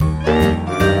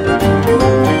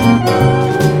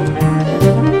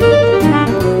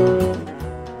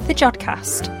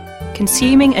JodCast,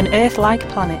 Consuming an Earth-like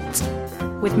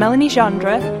Planet, with Melanie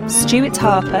Gendre, Stuart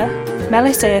Harper,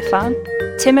 Melis Irfan,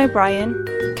 Tim O'Brien,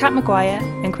 Kat Maguire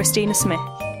and Christina Smith.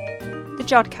 The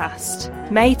JodCast,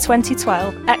 May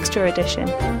 2012 Extra Edition.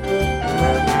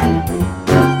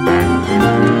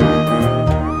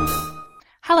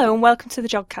 Hello and welcome to the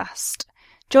JodCast.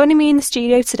 Joining me in the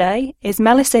studio today is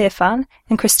Melis Irfan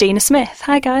and Christina Smith.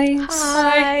 Hi guys.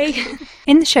 Hi.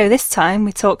 In the show this time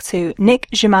we talk to Nik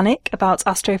Szymanek about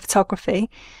astrophotography,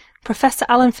 Professor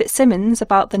Alan Fitzsimmons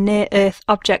about the Near-Earth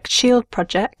Object Shield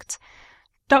project,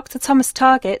 Dr. Thomas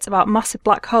Targett about massive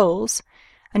black holes,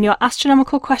 and your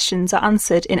astronomical questions are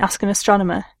answered in Ask an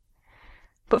Astronomer.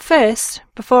 But first,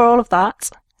 before all of that,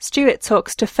 Stuart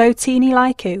talks to Foteini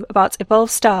Lykou about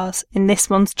evolved stars in this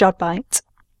month's JodBite.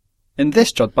 In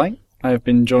this JodBite, I have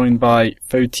been joined by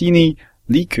Foteini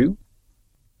Lykou,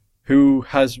 who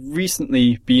has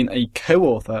recently been a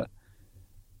co-author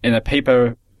in a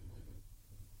paper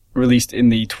released in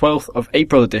the 12th of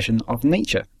April edition of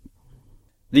Nature.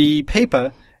 The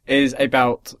paper is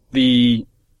about the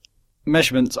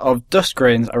measurements of dust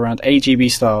grains around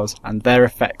AGB stars and their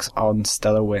effects on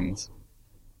stellar winds.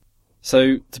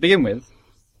 So, to begin with,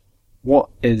 what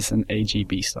is an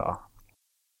AGB star?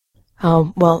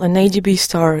 Well, an AGB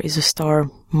star is a star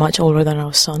much older than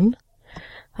our Sun.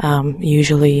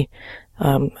 Usually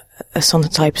a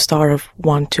Sun-type star of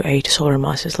 1 to 8 solar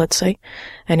masses, let's say,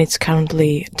 and it's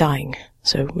currently dying.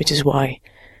 So, which is why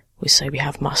we say we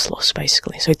have mass loss,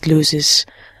 basically. So it loses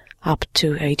up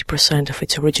to 80% of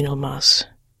its original mass.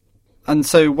 And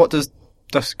so, what does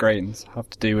dust grains have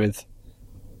to do with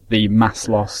the mass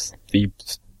loss, the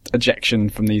ejection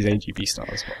from these AGB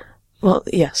stars? Well,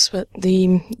 yes, but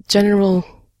the general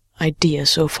idea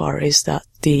so far is that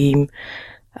the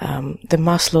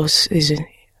mass loss is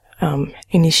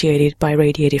initiated by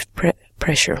radiative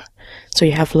pressure. So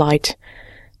you have light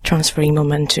transferring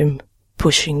momentum,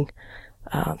 pushing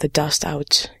the dust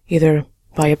out either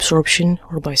by absorption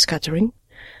or by scattering,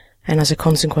 and as a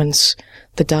consequence,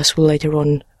 the dust will later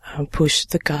on push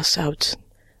the gas out,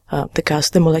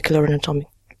 the molecular and atomic,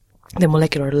 the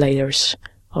molecular layers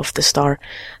of the star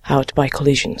out by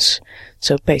collisions.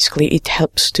 So basically it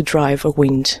helps to drive a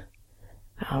wind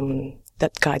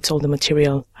that guides all the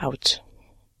material out.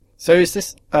 So is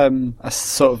this a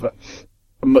sort of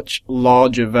a much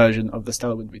larger version of the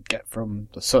stellar wind we'd get from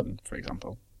the Sun, for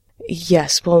example?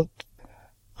 Yes, well,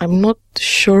 I'm not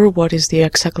sure what is the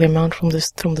exact amount from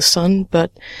the Sun, but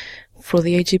for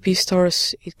the AGB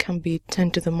stars it can be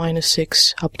 10 to the minus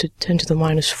 6 up to 10 to the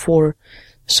minus 4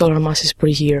 solar masses per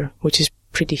year, which is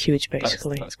pretty huge,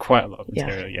 basically. That's quite a lot of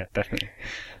material, yeah, definitely.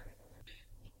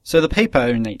 So the paper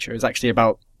in Nature is actually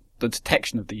about the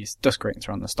detection of these dust grains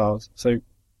around the stars. So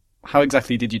how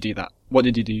exactly did you do that? What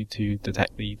did you do to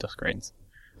detect the dust grains?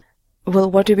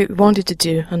 Well, what we wanted to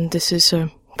do, and this is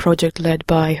a project led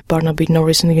by Barnaby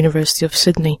Norris in the University of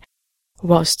Sydney,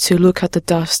 was to look at the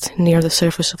dust near the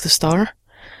surface of the star.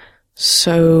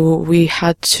 So we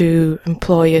had to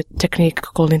employ a technique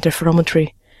called interferometry,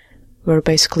 where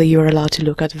basically you're allowed to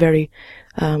look at very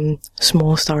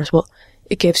small stars. Well,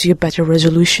 it gives you a better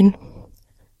resolution,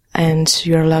 and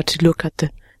you're allowed to look at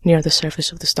near the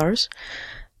surface of the stars.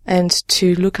 And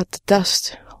to look at the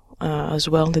dust as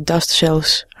well, the dust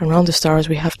shells around the stars,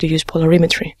 we have to use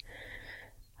polarimetry.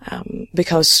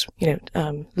 Because,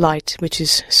 light which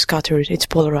is scattered, it's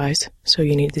polarized, so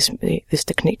you need this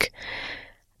technique.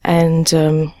 And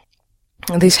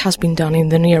this has been done in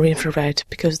the near infrared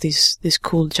because these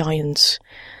cool giants,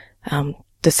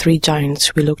 the 3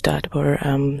 giants we looked at were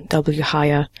W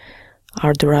Hyia,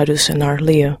 R Doradus, and R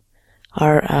Leo,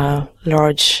 are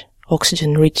large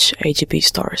oxygen-rich AGB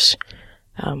stars.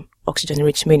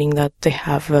 Oxygen-rich meaning that they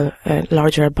have a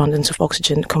larger abundance of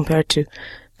oxygen compared to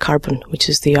carbon, which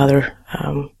is the other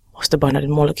most abundant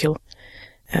molecule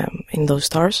in those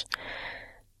stars.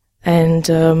 And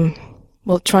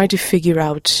we'll try to figure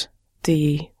out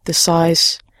the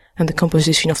size and the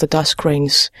composition of the dust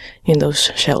grains in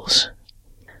those shells.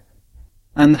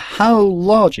 And how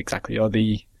large exactly are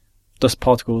the dust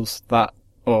particles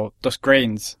or dust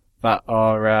grains that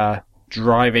are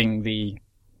driving the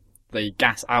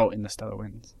gas out in the stellar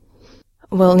winds?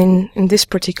 Well, in this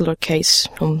particular case,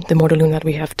 from the modeling that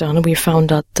we have done, we found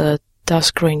that the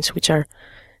dust grains, which are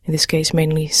in this case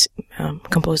mainly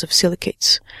composed of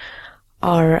silicates,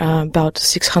 are about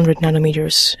 600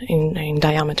 nanometers in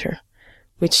diameter,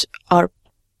 which are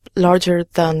larger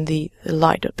than the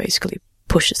light that basically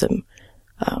pushes them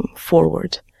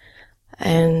forward.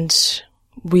 And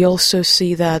we also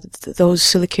see that those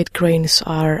silicate grains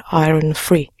are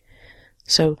iron-free.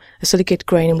 So a silicate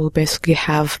grain will basically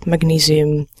have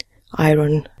magnesium,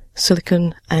 iron,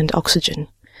 silicon, and oxygen.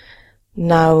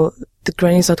 Now, the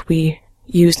grains that we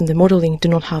used in the modeling do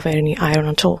not have any iron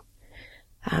at all.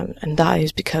 And that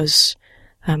is because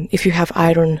if you have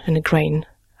iron in a grain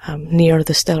near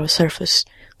the stellar surface,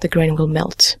 the grain will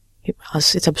melt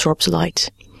as it absorbs light.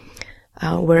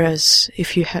 Whereas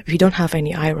if you don't have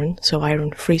any iron, so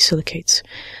iron-free silicates,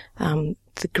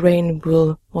 the grain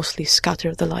will mostly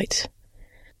scatter the light.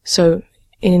 So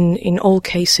in all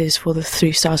cases for the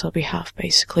 3 stars that we have,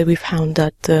 basically, we found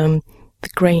that the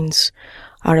grains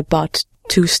are about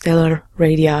 2 stellar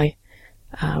radii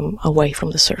away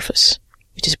from the surface,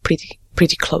 which is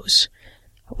pretty close.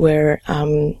 Where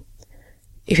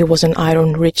if it was an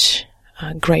iron-rich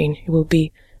grain, it will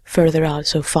be further out,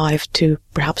 so 5 to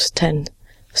perhaps 10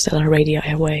 stellar radii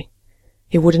away.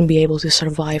 It wouldn't be able to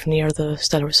survive near the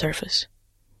stellar surface.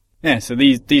 Yeah, so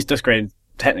these dust grains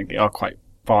technically are quite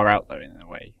far out, though, in a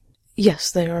way.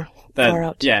 Yes, they're far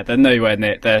out. Yeah, they're nowhere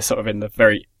near. They're sort of in the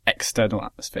very external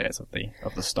atmospheres of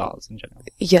the stars in general.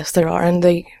 Yes, there are, and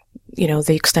they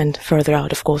extend further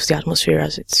out. Of course, the atmosphere,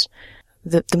 as it's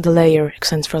the layer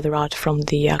extends further out from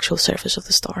the actual surface of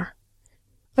the star.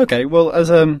 Okay, well,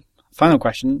 as a final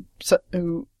question,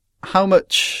 so how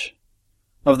much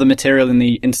of the material in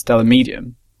the interstellar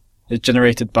medium is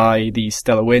generated by these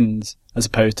stellar winds, as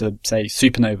opposed to, say,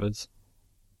 supernovas?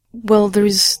 Well,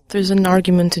 there's an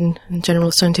argument in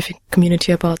general scientific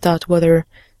community about that, whether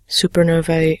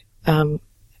supernovae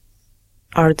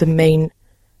are the main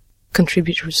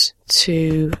contributors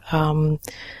to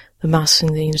the mass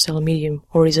in the interstellar medium,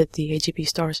 or is it the AGB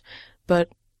stars? But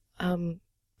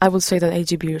I would say that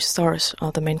AGB stars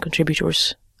are the main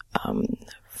contributors,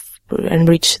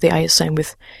 enrich the ISM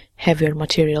with heavier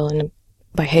material, and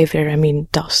by heavier I mean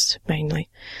dust mainly,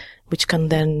 which can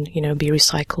then be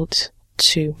recycled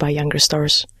by younger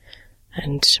stars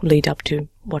and lead up to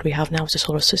what we have now as a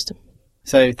solar system.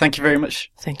 So thank you very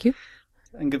much. Thank you.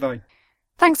 And goodbye.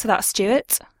 Thanks for that,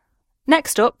 Stuart.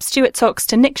 Next up, Stuart talks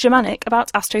to Nik Szymanek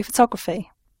about astrophotography.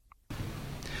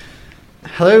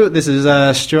 Hello, this is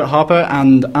Stuart Harper,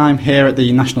 and I'm here at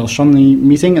the National Astronomy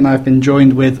meeting, and I've been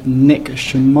joined with Nik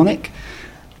Szymanek.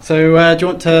 So, do you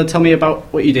want to tell me about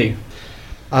what you do?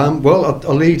 Well,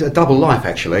 I lead a double life,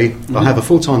 actually. Mm-hmm. I have a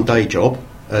full-time day job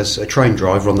as a train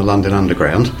driver on the London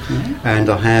Underground, and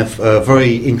I have a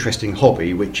very interesting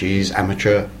hobby, which is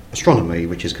amateur astronomy,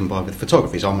 which is combined with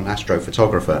photography. So I'm an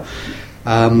astrophotographer.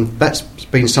 That's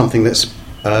been something that's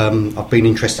I've been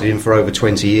interested in for over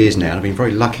 20 years now. I've been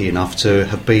very lucky enough to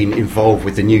have been involved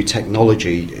with the new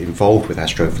technology involved with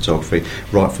astrophotography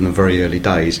right from the very early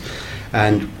days.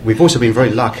 And we've also been very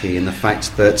lucky in the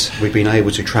fact that we've been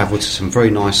able to travel to some very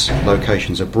nice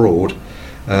locations abroad.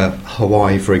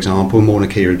 Hawaii, for example, Mauna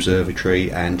Kea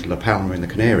Observatory, and La Palma in the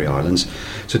Canary Islands,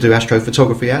 to do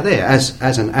astrophotography out there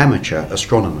as an amateur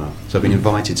astronomer. So I've been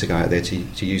invited to go out there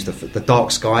to use the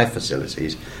dark sky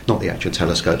facilities, not the actual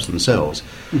telescopes themselves.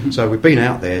 Mm-hmm. So we've been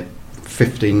out there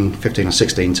 15 or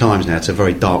 16 times now to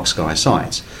very dark sky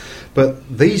sites.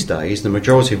 But these days, the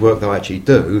majority of work that I actually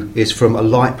do is from a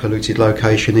light polluted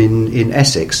location in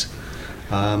Essex.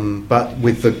 But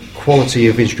with the quality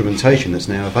of instrumentation that's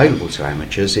now available to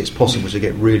amateurs, it's possible to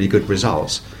get really good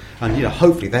results. And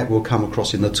hopefully that will come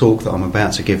across in the talk that I'm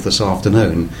about to give this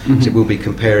afternoon. Mm-hmm. So we'll be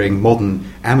comparing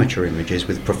modern amateur images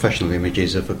with professional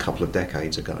images of a couple of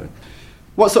decades ago.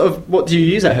 What do you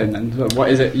use at home then? What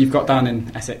is it you've got down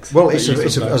in Essex? Well, as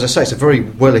I say, it's a very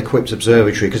well-equipped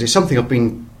observatory, because it's something I've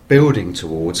been building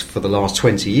towards for the last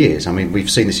 20 years. I mean, we've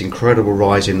seen this incredible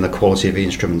rise in the quality of the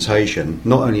instrumentation,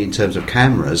 not only in terms of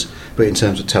cameras, but in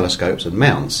terms of telescopes and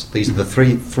mounts. These are the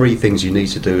three things you need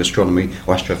to do astronomy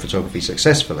or astrophotography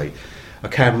successfully. A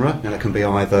camera, and it can be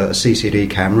either a CCD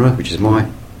camera, which is my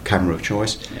camera of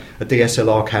choice, a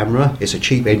DSLR camera. It's a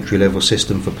cheap entry-level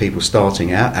system for people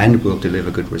starting out and will deliver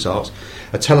good results.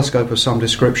 A telescope of some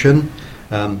description.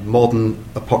 Modern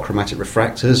apochromatic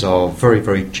refractors are very,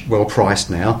 very well priced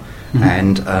now, mm-hmm.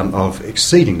 and of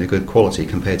exceedingly good quality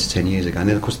compared to 10 years ago. And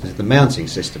then, of course, the mounting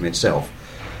system itself,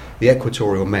 the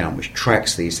equatorial mount, which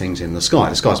tracks these things in the sky.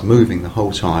 The sky's moving the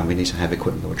whole time. We need to have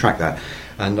equipment that will track that.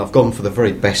 And I've gone for the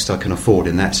very best I can afford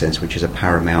in that sense, which is a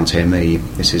Paramount ME.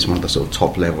 This is one of the sort of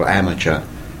top-level amateur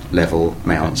level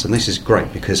mounts, and this is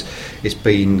great because it's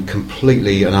been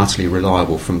completely and utterly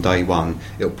reliable from day one.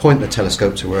 It'll point the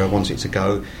telescope to where I want it to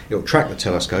go. It'll track the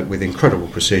telescope with incredible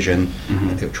precision. Mm-hmm.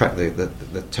 It'll track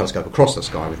the telescope across the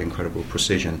sky with incredible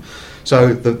precision.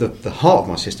 So the heart of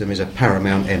my system is a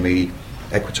Paramount ME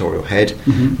equatorial head.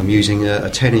 Mm-hmm. I'm using a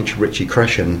 10-inch Ritchie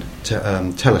Crescent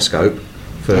telescope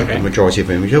for the majority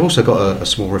of images. I've also got a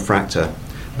small refractor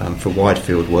for wide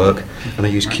field work, and I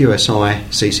use QSI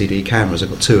CCD cameras. I've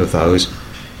got 2 of those,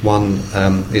 One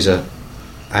is a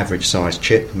average sized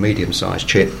chip, medium sized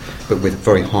chip, but with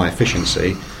very high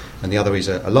efficiency, and the other is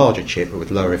a larger chip but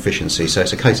with lower efficiency. So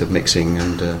it's a case of mixing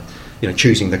and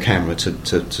choosing the camera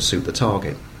to suit the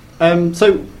target.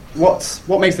 So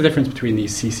what makes the difference between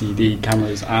these CCD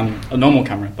cameras and a normal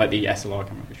camera, like the SLR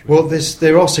camera? Well,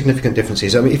 there are significant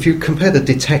differences. I mean, if you compare the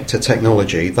detector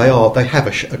technology, they have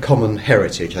a common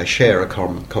heritage. They share a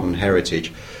common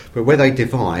heritage. But where they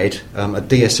divide, a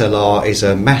DSLR is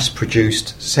a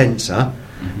mass-produced sensor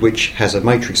which has a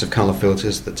matrix of colour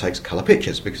filters that takes colour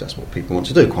pictures, because that's what people want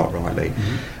to do, quite rightly.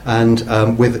 And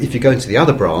if you go into the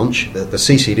other branch, the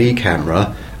CCD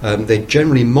camera, they're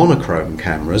generally monochrome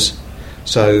cameras,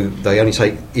 so they only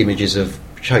take images of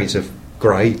shades of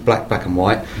grey, black and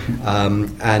white,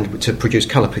 and to produce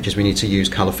colour pictures we need to use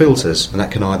colour filters, and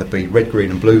that can either be red, green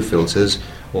and blue filters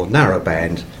or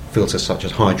narrowband filters such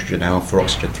as hydrogen alpha,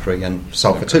 oxygen 3 and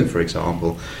sulfur 2, for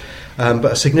example.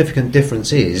 But a significant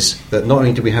difference is that not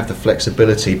only do we have the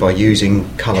flexibility by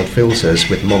using coloured filters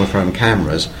with monochrome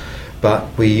cameras, but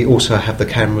we also have the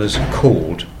cameras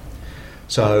cooled.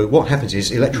 So what happens is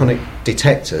electronic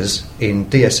detectors in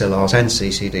DSLRs and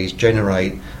CCDs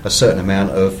generate a certain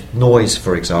amount of noise,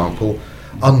 for example,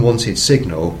 unwanted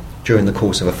signal during the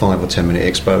course of a 5 or 10 minute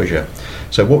exposure.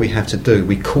 So what we have to do,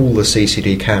 we cool the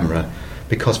CCD camera,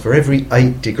 because for every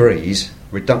 8 degrees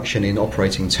reduction in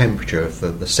operating temperature of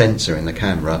the sensor in the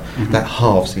camera, that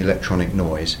halves the electronic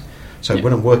noise. So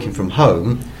when I'm working from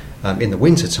home, in the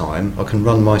winter time, I can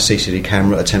run my CCD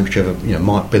camera at a temperature of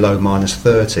below minus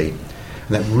 30. And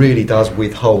that really does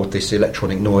withhold this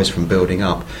electronic noise from building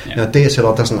up. Now,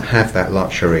 DSLR doesn't have that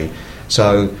luxury.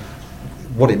 So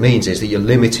what it means is that you're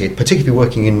limited, particularly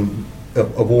working in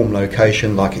a warm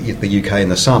location like the UK in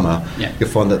the summer, you'll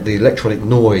find that the electronic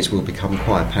noise will become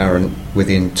quite apparent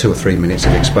within 2 or 3 minutes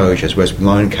of exposures, whereas with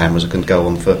my own cameras I can go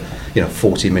on for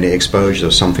 40-minute exposures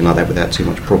or something like that without too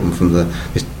much problem from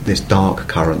this dark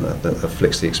current that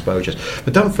afflicts the exposures.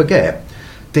 But don't forget,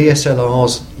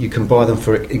 DSLRs, you can buy them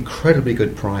for incredibly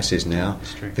good prices now.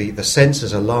 The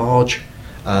sensors are large,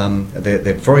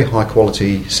 they're very high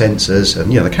quality sensors,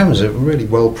 and the cameras are really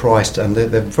well priced, and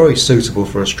they're very suitable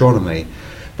for astronomy.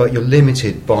 But you're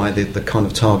limited by the kind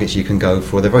of targets you can go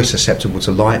for. They're very susceptible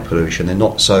to light pollution. They're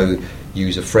not so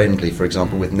user friendly, for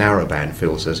example, with narrowband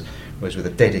filters, whereas with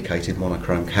a dedicated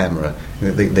monochrome camera,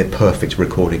 they're perfect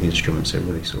recording instruments. They're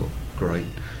really sort of great.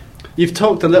 You've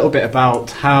talked a little bit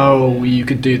about how you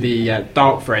could do the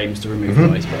dark frames to remove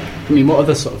noise, but what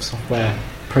other sort of software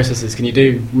processes can you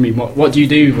do? What do you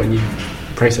do when you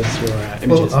process your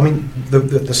images? Well,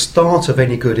 the start of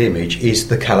any good image is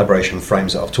the calibration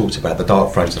frames that I've talked about, the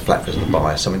dark frames, the flat filters and the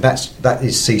bias. That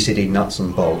is CCD nuts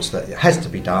and bolts. That it has to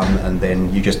be done, and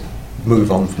then you just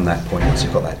move on from that point once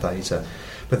you've got that data.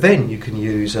 But then you can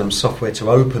use software to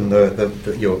open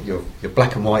your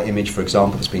black and white image, for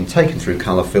example, that's been taken through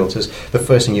colour filters. The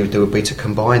first thing you would do would be to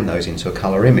combine those into a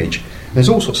colour image. And there's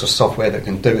all sorts of software that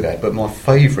can do that, but my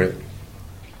favourite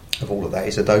of all of that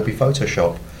is Adobe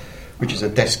Photoshop, which is a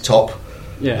desktop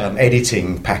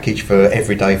editing package for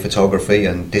everyday photography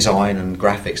and design and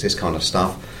graphics, this kind of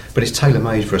stuff. But it's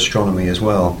tailor-made for astronomy as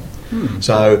well.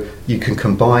 So you can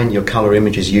combine your colour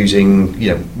images using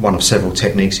one of several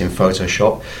techniques in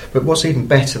Photoshop. But what's even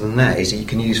better than that is that you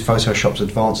can use Photoshop's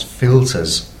advanced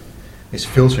filters, its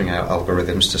filtering out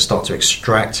algorithms, to start to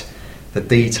extract the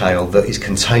detail that is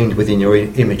contained within your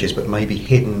images but may be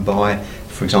hidden by,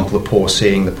 for example, the poor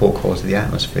seeing, the poor quality of the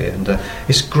atmosphere. And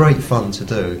it's great fun to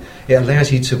do. It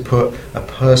allows you to put a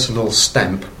personal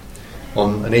stamp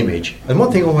on an image. And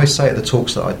one thing I always say at the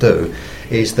talks that I do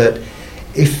is that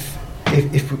if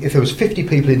there was 50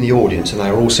 people in the audience and they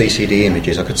were all CCD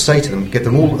images, I could say to them, give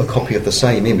them all a copy of the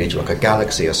same image, like a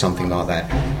galaxy or something like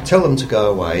that, tell them to go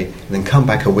away and then come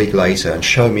back a week later and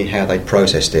show me how they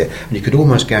processed it, and you could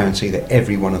almost guarantee that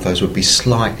every one of those would be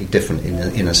slightly different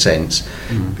in a sense.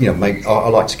 I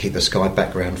like to keep the sky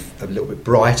background a little bit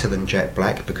brighter than jet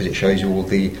black because it shows you all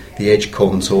the edge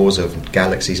contours of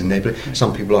galaxies and nebulae.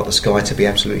 Some people like the sky to be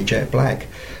absolutely jet black.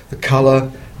 The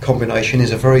colour combination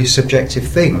is a very subjective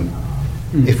thing.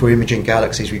 If we're imaging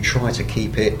galaxies, we try to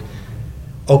keep it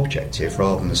objective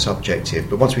rather than subjective.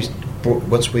 But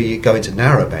once we go into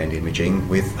narrowband imaging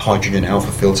with hydrogen alpha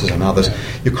filters and others,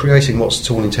 you're creating what's,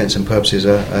 to all intents and purposes,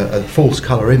 a false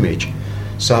colour image.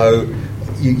 So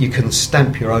you can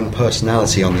stamp your own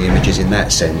personality on the images in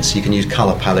that sense. You can use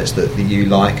colour palettes that you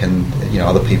like and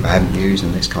other people haven't used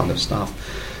and this kind of stuff.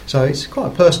 So it's quite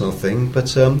a personal thing. But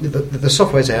the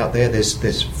software's out there.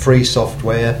 There's free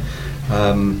software.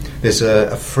 There's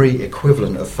a free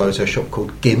equivalent of Photoshop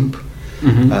called GIMP,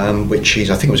 which is,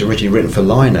 I think, was originally written for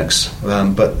Linux,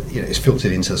 but it's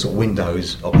filtered into the sort of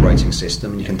Windows operating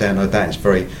system, and you can download that. It's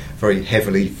very, very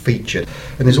heavily featured.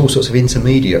 And there's all sorts of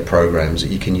intermediate programs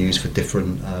that you can use for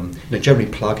different, generally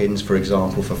plugins, for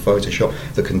example, for Photoshop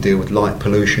that can deal with light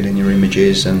pollution in your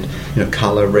images and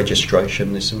colour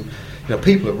registration. There's some,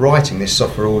 people are writing this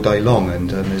software all day long, and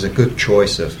there's a good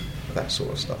choice of that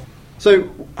sort of stuff. So,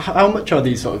 how much are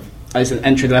these sort of as an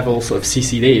entry-level sort of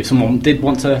CCD, if someone did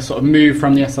want to sort of move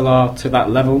from the SLR to that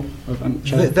level of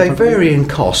amateur? They vary in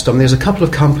cost. I mean, there's a couple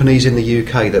of companies in the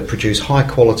UK that produce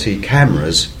high-quality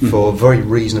cameras for very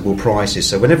reasonable prices.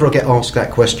 So whenever I get asked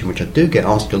that question, which I do get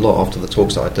asked a lot after the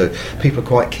talks that I do, people are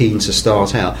quite keen to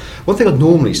start out. One thing I'd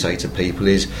normally say to people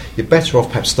is you're better off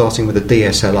perhaps starting with a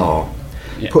DSLR.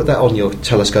 Yeah. Put that on your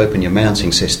telescope and your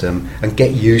mounting system and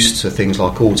get used to things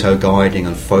like auto-guiding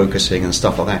and focusing and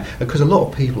stuff like that. Because a lot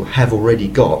of people have already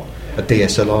got a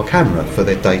DSLR camera for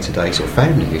their day-to-day sort of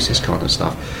family use, this kind of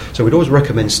stuff. So we'd always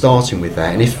recommend starting with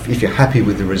that. And if you're happy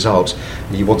with the results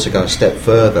and you want to go a step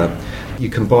further, you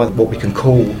can buy what we can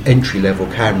call entry-level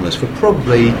cameras for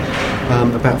probably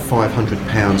about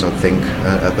 £500, I think,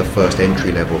 at the first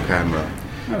entry-level camera.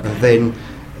 Okay. And then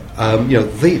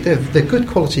they're good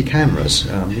quality cameras.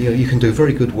 You can do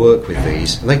very good work with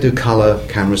these. They do colour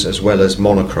cameras as well as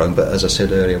monochrome, but as I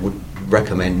said earlier, I would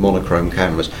recommend monochrome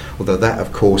cameras, although that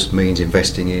of course means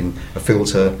investing in a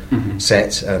filter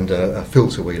set and a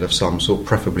filter wheel of some sort,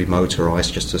 preferably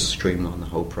motorised, just to streamline the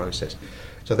whole process.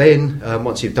 So then,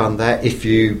 once you've done that, if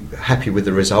you're happy with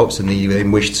the results and you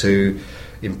then wish to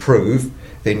improve,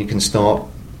 then you can start.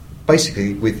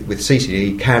 Basically, with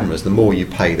CCD cameras, the more you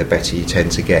pay, the better you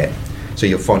tend to get. So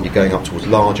you'll find you're going up towards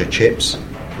larger chips,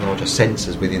 larger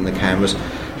sensors within the cameras,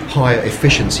 higher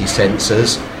efficiency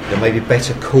sensors, there may be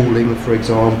better cooling, for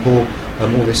example,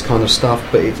 all this kind of stuff.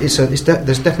 But there's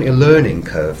definitely a learning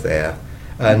curve there,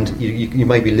 and you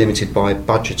may be limited by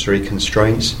budgetary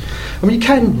constraints. I mean, you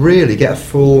can really get a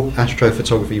full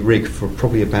astrophotography rig for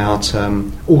probably about,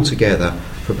 altogether,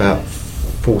 for about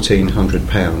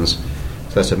 £1,400.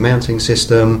 So that's a mounting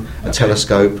system, a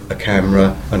telescope, a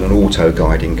camera, and an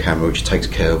auto-guiding camera, which takes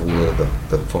care of all of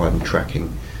the final tracking.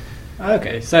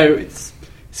 Okay, so it's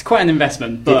quite an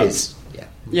investment, but it is,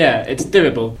 yeah, it's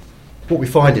doable. What we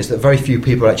find is that very few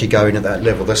people actually go in at that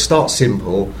level. They start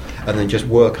simple and then just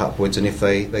work upwards, and if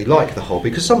they like the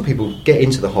hobby, because some people get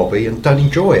into the hobby and don't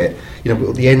enjoy it.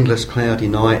 The endless cloudy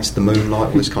nights, the moonlight,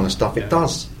 all this kind of stuff, it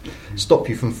does stop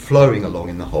you from flowing along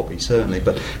in the hobby, certainly.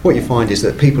 But what you find is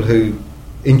that people who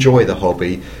enjoy the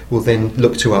hobby will then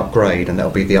look to upgrade, and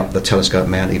that'll be the telescope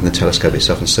mount, even the telescope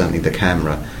itself, and certainly the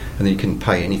camera. And then you can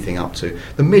pay anything up to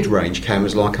the mid-range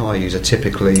cameras, like I use, are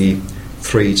typically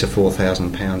 £3,000 to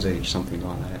 £4,000 each, something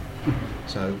like that.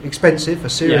 So expensive, a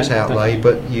serious outlay,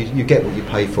 but you get what you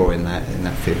pay for in that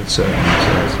field, certainly.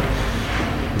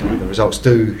 So the results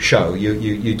do show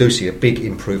you do see a big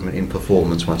improvement in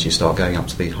performance once you start going up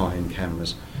to the high-end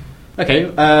cameras. Okay,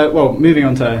 well, moving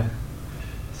on to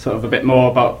sort of a bit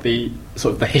more about the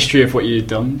sort of the history of what you've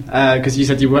done, because you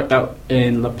said you worked out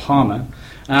in La Palma,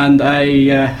 and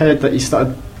I heard that you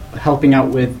started helping out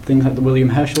with things like the William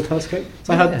Herschel telescope.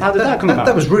 So how did that come about?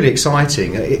 That was really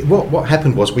exciting. What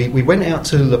happened was we went out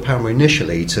to La Palma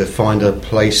initially to find a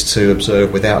place to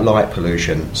observe without light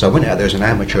pollution. So I went out there as an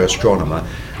amateur astronomer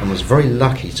and was very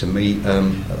lucky to meet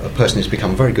a person who's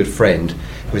become a very good friend,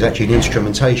 who was actually an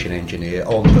instrumentation engineer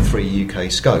on the 3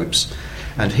 UK scopes.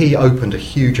 And he opened a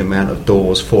huge amount of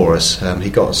doors for us. He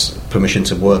got us permission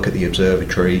to work at the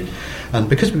observatory. And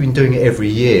because we've been doing it every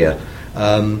year,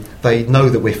 they know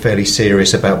that we're fairly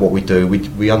serious about what we do.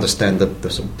 We understand the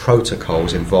sort of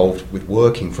protocols involved with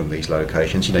working from these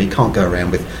locations. You can't go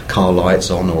around with car lights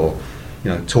on or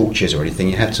torches or anything.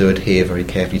 You have to adhere very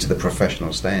carefully to the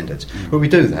professional standards. But we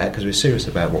do that because we're serious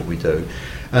about what we do.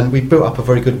 And we built up a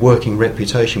very good working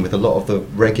reputation with a lot of the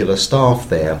regular staff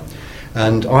there.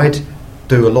 And I'd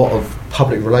do a lot of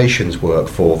public relations work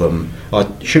for them. I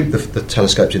shoot the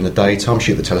telescopes in the daytime,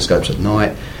 shoot the telescopes at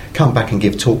night, come back and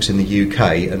give talks in the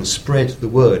UK and spread the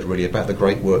word really about the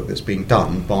great work that's being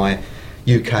done by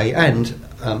UK and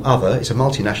it's a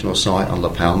multinational site on La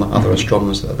Palma, other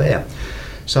astronomers that are there.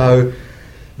 So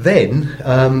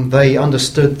then they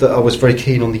understood that I was very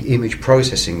keen on the image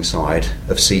processing side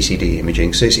of CCD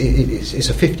imaging. So it's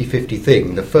a 50-50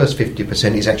 thing. The first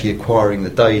 50% is actually acquiring the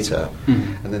data,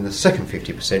 and then the second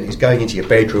 50% is going into your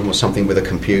bedroom or something with a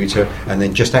computer, and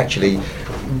then just actually,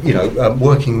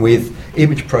 working with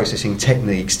image processing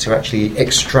techniques to actually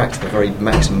extract the very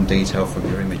maximum detail from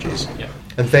your images. Yeah.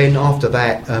 And then after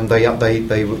that,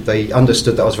 they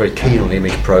understood that I was very keen on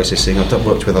image processing. I've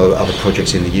worked with other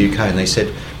projects in the UK, and they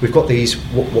said, we've got these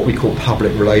what we call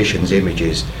public relations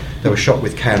images. They were shot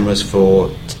with cameras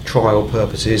for trial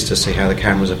purposes to see how the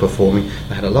cameras are performing.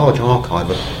 They had a large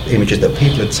archive of images that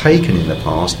people had taken in the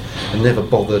past and never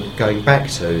bothered going back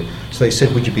to. So they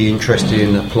said, would you be interested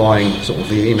in applying sort of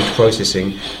the image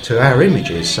processing to our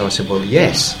images? So I said, well,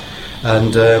 yes.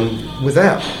 And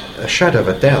without a shadow of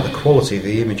a doubt, the quality of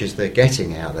the images they're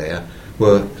getting out there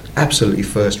were absolutely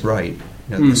first rate.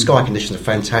 The sky conditions are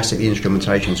fantastic, the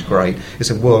instrumentation's great, it's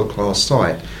a world-class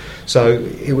site. So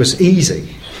it was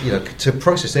easy. To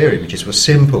process their images was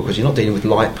simple because you're not dealing with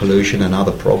light pollution and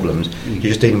other problems. You're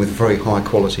just dealing with very high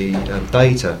quality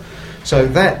data. So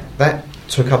that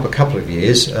took up a couple of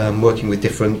years, working with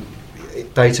different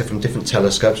data from different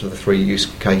telescopes, with the 3 use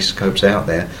case scopes out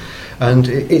there. And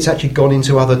it's actually gone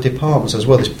into other departments as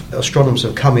well. Astronomers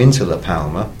have come into La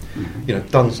Palma,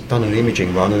 done an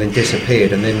imaging run and then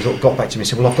disappeared, and then sort of got back to me and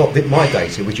said, well, I've got my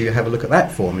data, would you have a look at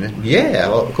that for me? And, yeah,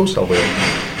 well, of course I will.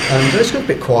 And it's got a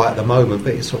bit quiet at the moment,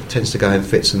 but it sort of tends to go in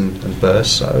fits and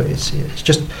bursts. So it's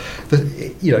just,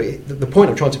 the point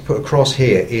I'm trying to put across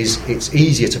here is it's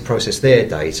easier to process their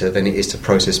data than it is to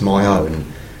process my own,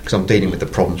 because I'm dealing with the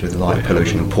problems with light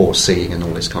pollution and poor seeing and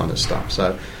all this kind of stuff.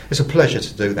 So it's a pleasure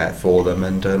to do that for them,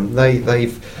 and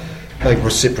they've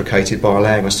reciprocated by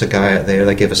allowing us to go out there.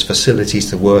 They give us facilities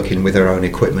to work in with their own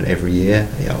equipment every year,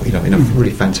 in a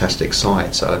really fantastic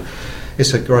site. So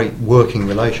it's a great working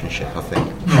relationship, I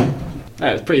think.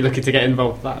 It's pretty lucky to get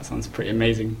involved. That sounds pretty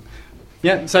amazing.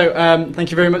 Yeah, so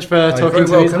thank you very much for talking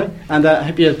to me today, and I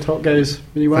hope your talk goes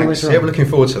really well. Thanks. Yeah, we're looking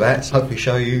forward to that. Hopefully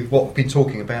show you what we've been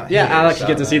talking about here. I'll actually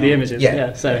get to see the images.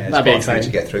 So that'd be exciting to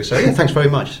get through. So thanks very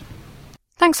much.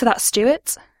 Thanks for that,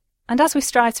 Stuart. And as we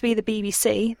strive to be the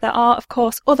BBC, there are, of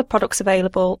course, other products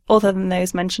available other than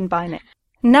those mentioned by Nick.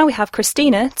 Now we have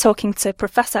Christina talking to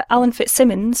Professor Alan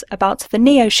Fitzsimmons about the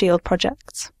NEOShield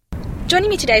project. Joining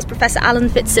me today is Professor Alan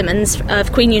Fitzsimmons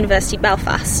of Queen University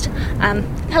Belfast.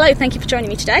 Hello, thank you for joining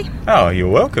me today. Oh, you're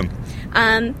welcome.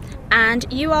 And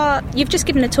you've just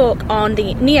given a talk on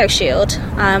the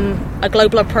NEOShield, a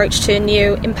global approach to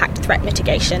new impact threat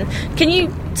mitigation. Can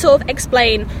you sort of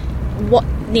explain what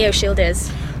NEOShield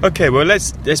is? Okay, well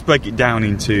let's break it down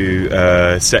into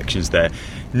sections there.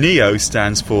 NEO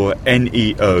stands for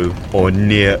NEO, or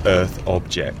Near Earth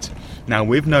Object. Now,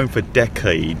 we've known for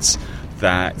decades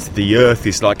that the Earth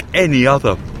is like any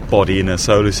other body in a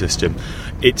solar system.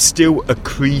 It's still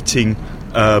accreting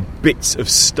bits of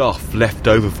stuff left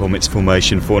over from its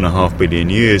formation 4.5 billion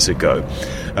years ago.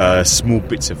 Small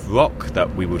bits of rock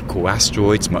that we would call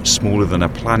asteroids, much smaller than a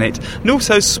planet, and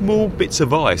also small bits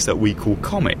of ice that we call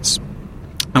comets.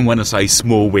 And when I say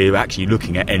small, we're actually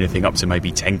looking at anything up to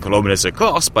maybe 10 kilometres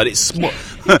across, but it's small,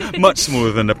 much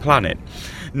smaller than a planet.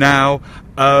 Now,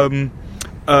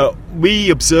 we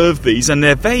observe these, and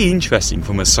they're very interesting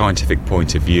from a scientific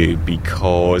point of view,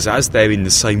 because as they're in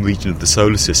the same region of the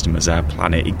solar system as our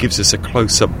planet, it gives us a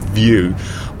close-up view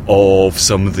of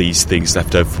some of these things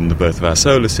left over from the birth of our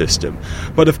solar system.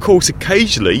 But of course,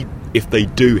 occasionally, if they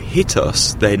do hit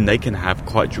us, then they can have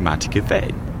quite dramatic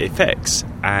effects.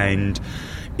 And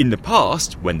in the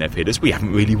past, when they've hit us, we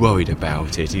haven't really worried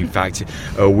about it. In fact,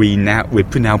 we're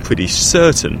now pretty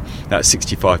certain that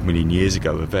 65 million years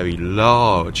ago, a very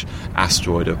large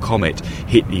asteroid or comet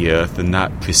hit the Earth, and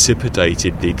that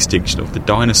precipitated the extinction of the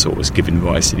dinosaurs, giving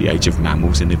rise to the age of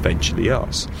mammals and eventually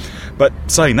us. But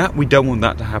saying that, we don't want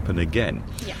that to happen again.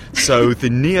 Yeah. So the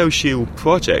NEOShield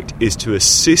project is to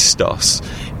assist us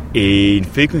in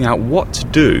figuring out what to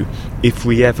do if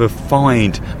we ever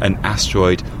find an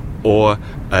asteroid or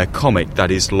a comet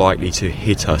that is likely to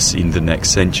hit us in the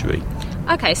next century.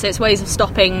 Okay, so it's ways of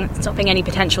stopping any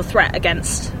potential threat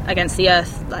against the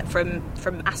Earth, like from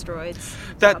asteroids.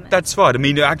 That's right. I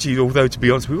mean, actually, although to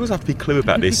be honest, we always have to be clear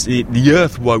about this. The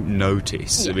Earth won't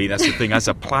notice. Yeah. I mean, that's the thing. As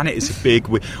a planet, it's a big.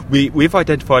 We've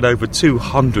identified over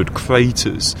 200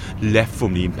 craters left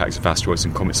from the impacts of asteroids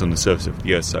and comets on the surface of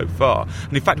the Earth so far.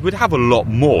 And in fact, we'd have a lot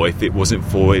more if it wasn't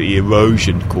for the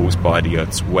erosion caused by the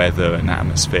Earth's weather and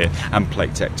atmosphere and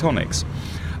plate tectonics.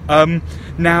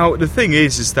 Now, the thing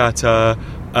is that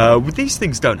these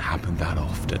things don't happen that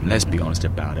often. Let's be honest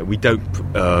about it. We don't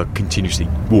continuously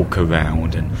walk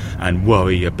around and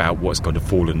worry about what's going to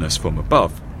fall on us from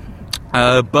above.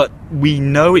 But we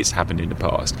know it's happened in the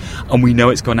past, and we know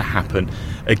it's going to happen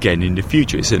again in the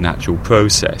future. It's a natural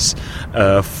process.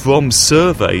 From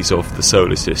surveys of the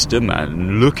solar system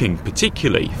and looking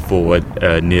particularly for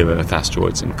near-Earth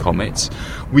asteroids and comets,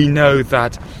 we know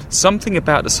that something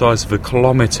about the size of a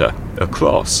kilometre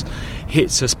across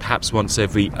hits us perhaps once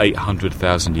every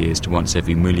 800,000 years to once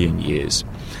every million years.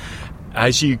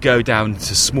 As you go down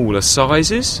to smaller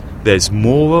sizes, there's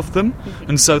more of them,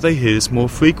 and so they hit us more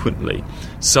frequently.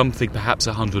 Something perhaps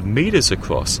 100 metres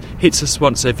across hits us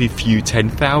once every few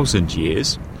 10,000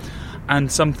 years, and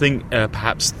something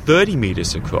perhaps 30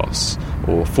 metres across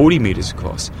or 40 metres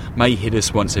across may hit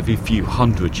us once every few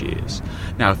hundred years.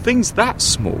 Now, things that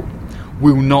small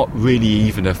will not really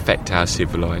even affect our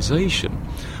civilization,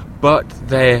 but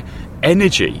their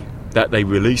energy that they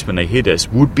release when they hit us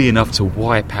would be enough to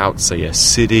wipe out, say, a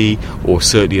city or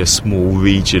certainly a small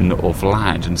region of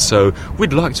land. And so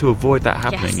we'd like to avoid that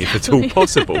happening if at all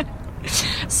possible.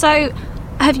 So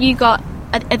have you got,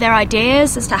 are there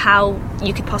ideas as to how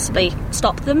you could possibly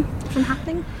stop them from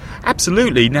happening?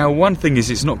 Absolutely. Now, one thing is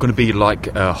it's not going to be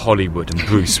like Hollywood and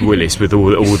Bruce Willis with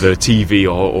all the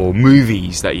TV or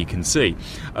movies that you can see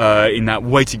in that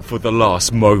waiting for the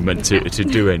last moment to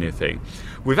do anything.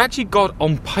 We've actually got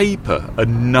on paper a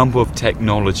number of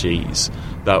technologies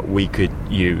that we could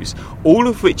use, all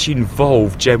of which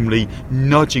involve generally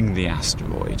nudging the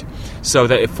asteroid so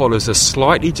that it follows a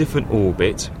slightly different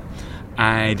orbit,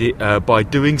 and by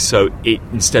doing so, it,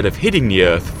 instead of hitting the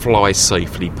Earth, flies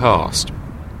safely past.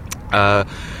 Now,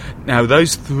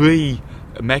 those three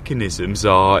mechanisms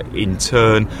are in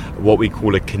turn what we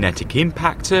call a kinetic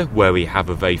impactor, where we have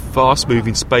a very fast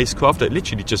moving spacecraft that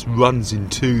literally just runs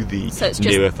into the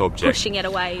near Earth object, pushing it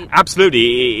away.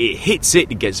 Absolutely, it hits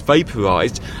it gets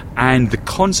vaporized, and the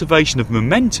conservation of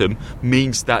momentum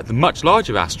means that the much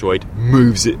larger asteroid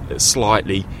moves it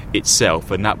slightly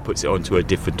itself, and that puts it onto a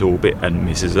different orbit and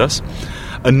misses us.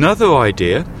 Another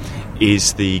idea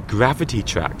is the gravity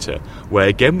tractor, where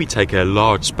again we take a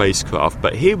large spacecraft,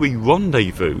 but here we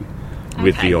rendezvous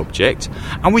with the object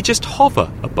and we just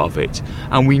hover above it,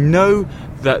 and we know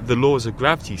that the laws of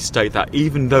gravity state that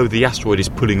even though the asteroid is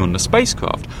pulling on the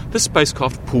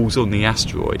spacecraft pulls on the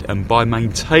asteroid, and by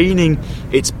maintaining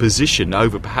its position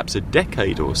over perhaps a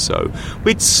decade or so,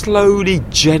 we'd slowly,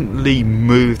 gently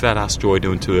move that asteroid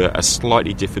onto a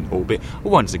slightly different orbit.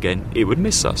 Once again, it would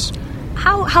miss us.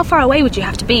 How far away would you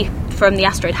have to be from the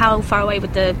asteroid? How far away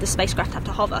would the spacecraft have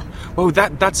to hover? Well,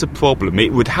 that's a problem.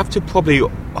 It would have to probably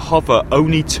hover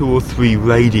only 2 or 3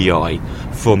 radii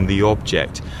from the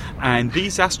object. And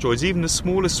these asteroids, even the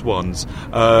smallest ones,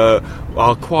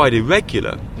 are quite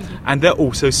irregular. And they're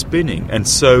also spinning. And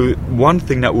so one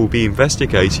thing that we'll be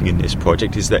investigating in this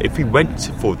project is that if we went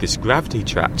for this gravity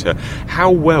tractor, how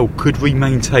well could we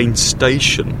maintain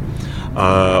station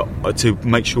to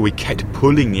make sure we kept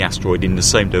pulling the asteroid in the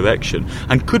same direction,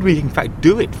 and could we in fact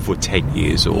do it for 10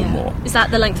 years or more? Is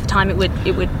that the length of time it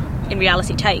would in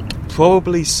reality take?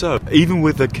 Probably so. Even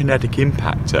with a kinetic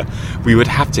impactor, we would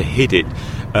have to hit it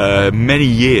many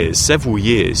years, several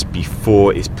years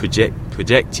before its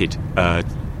projected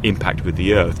impact with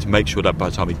the Earth, to make sure that by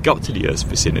the time it got to the Earth's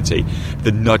vicinity,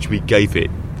 the nudge we gave it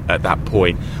at that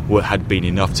point had been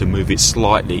enough to move it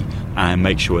slightly and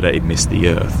make sure that it missed the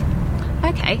Earth.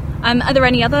 Okay. Are there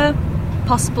any other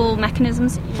possible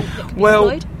mechanisms that could be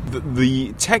employed?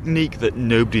 The technique that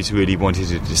nobody's really wanted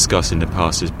to discuss in the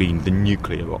past has been the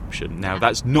nuclear option. Now,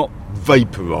 that's not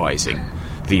vaporising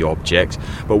the object,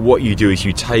 but what you do is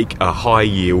you take a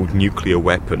high-yield nuclear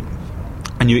weapon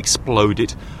and you explode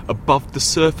it above the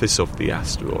surface of the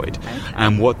asteroid. Okay.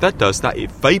 And what that does, that it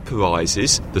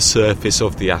vaporises the surface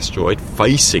of the asteroid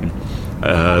facing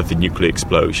the nuclear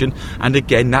explosion, and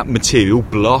again that material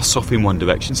blasts off in one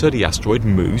direction, so the asteroid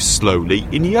moves slowly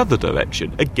in the other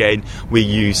direction. Again, we're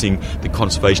using the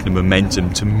conservation of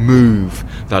momentum to move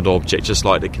that object, just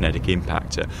like the kinetic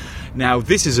impactor. Now,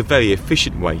 this is a very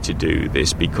efficient way to do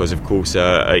this because, of course,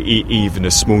 even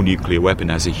a small nuclear weapon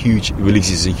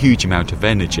releases a huge amount of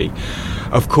energy.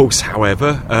 Of course,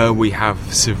 however, we have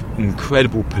some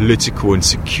incredible political and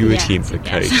security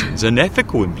implications and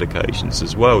ethical implications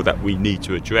as well that we need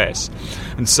to address.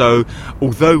 And so,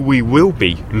 although we will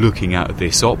be looking at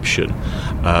this option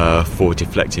for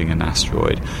deflecting an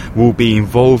asteroid, we'll be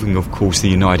involving, of course, the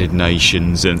United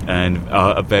Nations and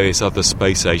various other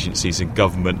space agencies and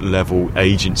government-level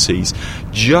agencies,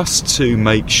 just to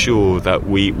make sure that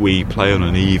we play on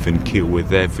an even keel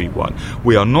with everyone.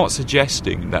 We are not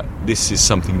suggesting that this is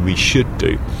something we should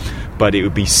do, but it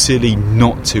would be silly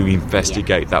not to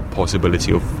investigate that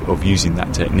possibility of using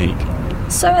that technique.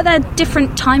 So are there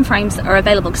different timeframes that are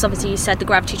available? Because obviously you said the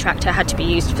gravity tractor had to be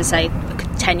used for, say,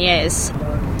 10 years.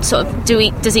 Sort of,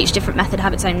 does each different method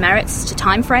have its own merits to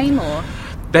time frame, or?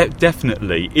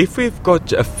 Definitely. If we've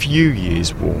got a few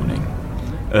years warning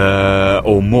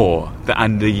or more,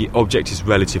 and the object is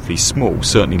relatively small,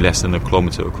 certainly less than a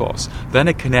kilometre across, then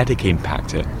a kinetic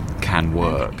impactor can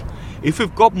work. If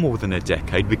we've got more than a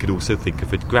decade, we could also think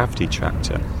of a gravity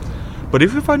tractor. But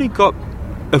if we've only got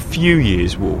a few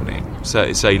years warning,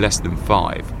 so say less than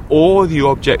 5, or the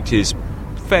object is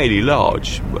fairly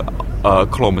large, a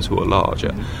kilometre or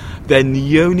larger, then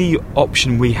the only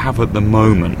option we have at the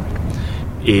moment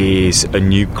is a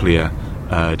nuclear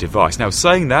device. Now,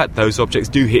 saying that, those objects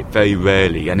do hit very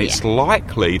rarely, and it's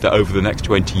likely that over the next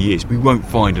 20 years we won't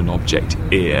find an object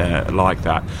like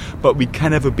that. But we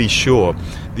can never be sure.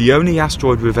 The only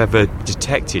asteroid we've ever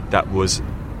detected that was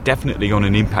definitely on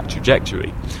an impact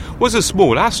trajectory was a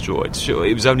small asteroid. Sure,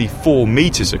 it was only 4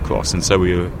 meters across, and so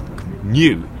we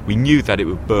knew that it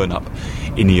would burn up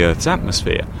in the Earth's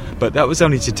atmosphere. But that was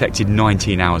only detected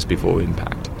 19 hours before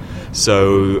impact.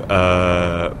 So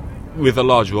with a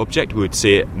larger object, we would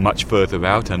see it much further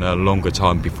out and a longer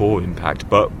time before impact.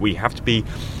 But we have to be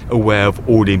aware of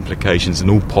all the implications and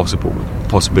all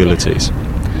possibilities.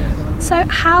 So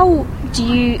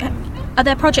are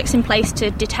there projects in place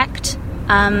to detect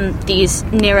these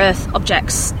near-Earth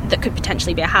objects that could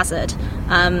potentially be a hazard?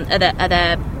 Are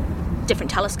there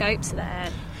different telescopes?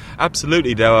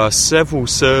 Absolutely, there are several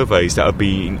surveys that have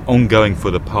been ongoing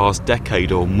for the past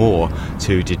decade or more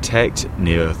to detect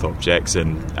near-Earth objects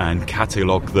and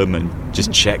catalogue them and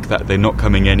just check that they're not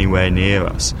coming anywhere near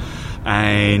us.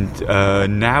 And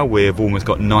now we've almost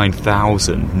got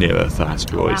 9,000 near-Earth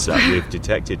asteroids that we've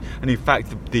detected. And in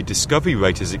fact, the discovery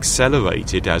rate has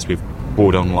accelerated as we've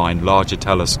brought online larger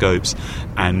telescopes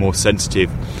and more sensitive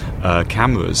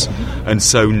cameras. And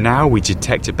so now we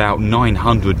detect about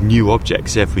 900 new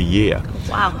objects every year.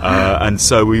 Wow. And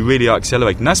so we really are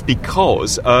accelerating. And that's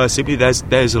because simply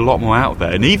there's a lot more out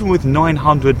there. And even with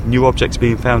 900 new objects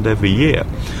being found every year,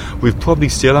 we've probably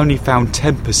still only found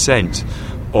 10%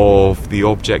 of the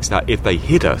objects that, if they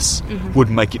hit us, would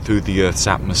make it through the Earth's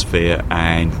atmosphere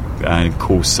and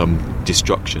cause some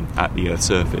destruction at the Earth's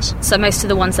surface. So most of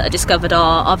the ones that are discovered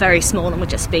are very small and would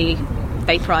just be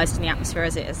vaporised in the atmosphere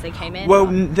as they came in? Well,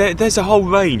 there's a whole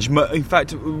range. In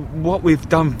fact, what we've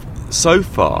done so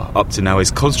far up to now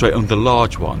is concentrate on the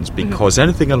large ones, because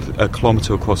anything a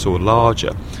kilometre across or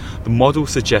larger, the model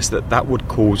suggests that would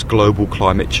cause global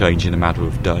climate change in a matter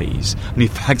of days. And in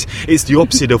fact, it's the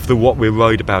opposite of what we're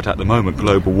worried about at the moment,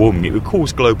 global warming. It would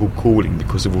cause global cooling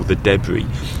because of all the debris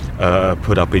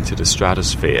put up into the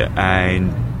stratosphere.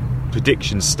 And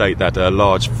predictions state that a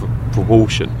large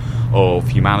proportion of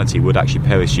humanity would actually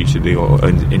perish due to the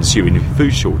ensuing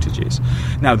food shortages.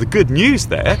 Now, the good news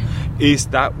there is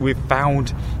that we've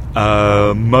found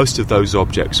most of those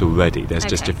objects already. There's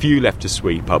just a few left to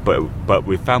sweep up, but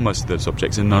we've found most of those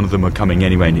objects, and none of them are coming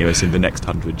anywhere near us in the next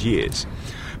 100 years.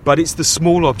 But it's the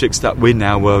small objects that we're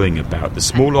now worrying about. The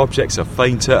small objects are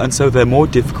fainter, and so they're more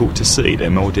difficult to see, they're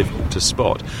more difficult to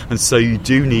spot. And so you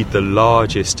do need the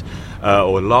largest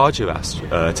or larger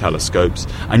telescopes,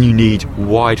 and you need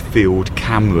wide-field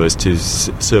cameras to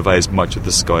survey as much of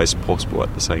the sky as possible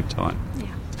at the same time.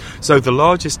 So the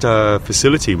largest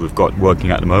facility we've got working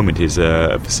at the moment is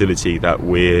a facility that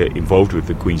we're involved with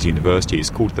at Queen's University. It's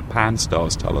called the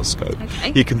Pan-STARRS telescope.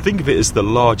 Okay. You can think of it as the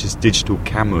largest digital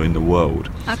camera in the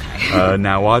world. Okay.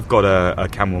 Now, I've got a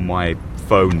camera on my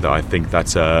phone that I think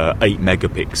that's 8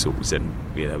 megapixels, and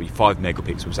 5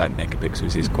 megapixels, 8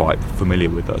 megapixels is quite familiar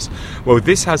with us. Well,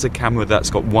 this has a camera that's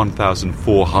got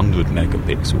 1,400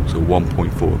 megapixels, or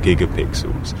 1.4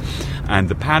 gigapixels. And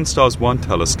the Pan-STARRS 1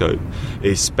 telescope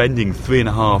is spending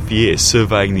 3.5 years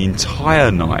surveying the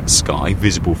entire night sky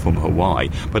visible from Hawaii,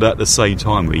 but at the same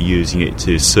time we're using it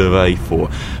to survey for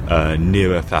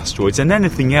near-Earth asteroids and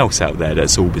anything else out there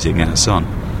that's orbiting our sun.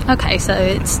 Okay, so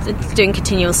it's doing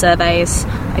continual surveys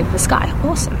over the sky.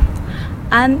 Awesome.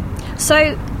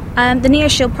 So the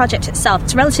NEOShield project itself,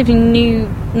 it's a relatively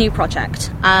new project,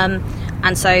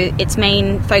 and so its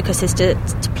main focus is to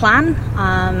plan.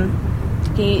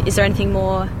 Is there anything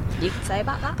more you can say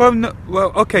about that?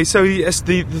 Okay. So yes,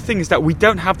 the thing is that we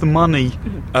don't have the money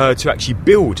to actually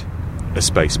build a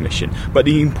space mission. But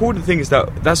the important thing is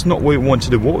that that's not what we want to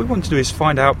do. What we want to do is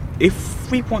find out if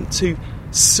we want to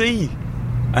see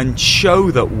and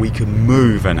show that we can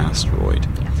move an asteroid,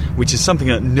 which is something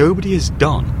that nobody has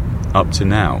done up to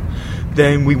now.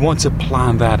 Then we want to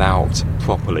plan that out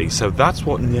properly. So that's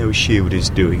what NEOShield is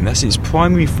doing. That's its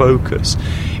primary focus,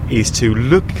 is to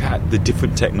look at the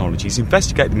different technologies,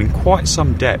 investigate them in quite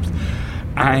some depth,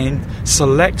 and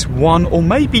select one or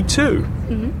maybe two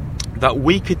that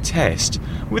we could test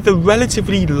with a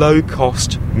relatively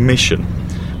low-cost mission.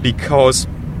 Because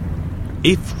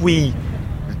if we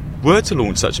were to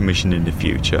launch such a mission in the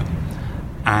future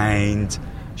and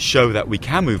show that we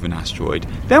can move an asteroid,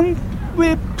 then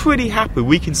we're pretty happy.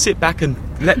 We can sit back and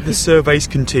let the surveys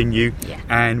continue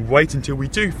and wait until we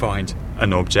do find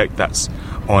an object that's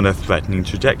on a threatening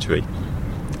trajectory.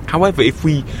 However, if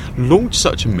we launch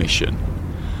such a mission,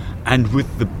 and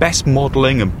with the best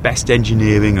modelling and best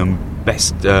engineering and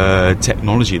best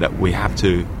technology that we have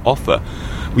to offer,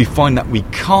 we find that we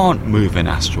can't move an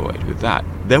asteroid with that,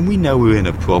 then we know we're in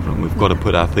a problem. We've got to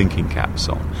put our thinking caps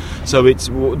on. So it's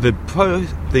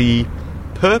the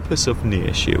purpose of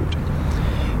NEOShield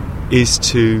is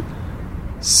to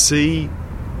see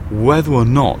whether or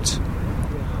not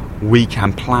we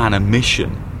can plan a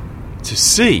mission to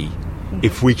see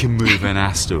if we can move an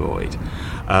asteroid.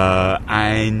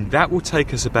 And that will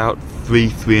take us about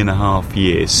 3.5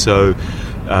 years. So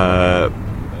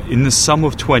in the summer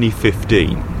of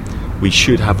 2015, we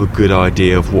should have a good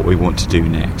idea of what we want to do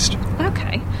next.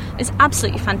 Okay. It's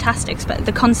absolutely fantastic. But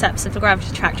the concepts of the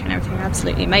gravity tractor and everything are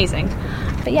absolutely amazing.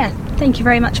 But yeah, thank you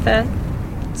very much for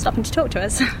stopping to talk to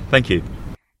us. Thank you.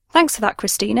 Thanks for that,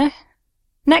 Christina.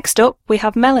 Next up, we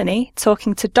have Melanie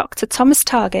talking to Dr. Thomas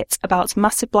Targett about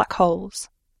massive black holes.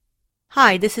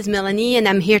 Hi, this is Melanie, and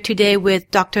I'm here today with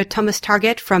Dr. Thomas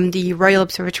Targett from the Royal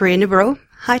Observatory in Edinburgh.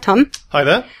 Hi, Tom. Hi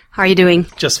there. How are you doing?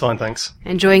 Just fine, thanks.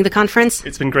 Enjoying the conference?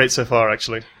 It's been great so far,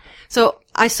 actually. So,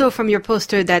 I saw from your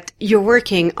poster that you're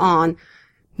working on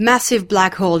massive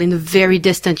black hole in a very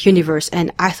distant universe,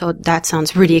 and I thought that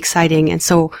sounds really exciting, and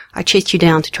so I chased you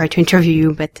down to try to interview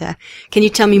you, but can you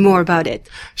tell me more about it?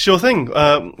 Sure thing.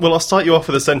 Well, I'll start you off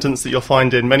with a sentence that you'll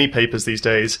find in many papers these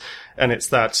days, and it's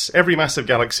that every massive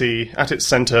galaxy at its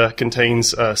center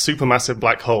contains a supermassive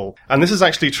black hole. And this is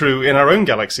actually true in our own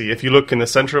galaxy. If you look in the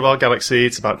center of our galaxy,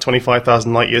 it's about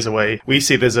 25,000 light years away. We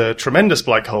see there's a tremendous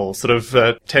black hole, sort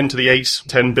of 10 to the 8,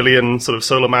 10 billion sort of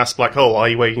solar mass black hole,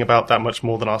 i.e. weighing about that much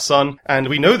more than our sun. And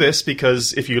we know this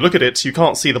because if you look at it, you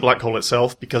can't see the black hole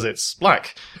itself because it's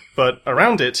black. But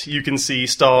around it, you can see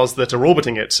stars that are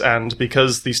orbiting it, and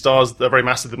because these stars are very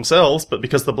massive themselves, but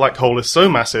because the black hole is so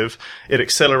massive, it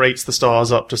accelerates the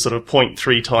stars up to sort of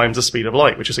 0.3 times the speed of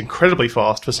light, which is incredibly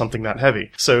fast for something that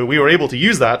heavy. So we were able to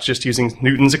use that just using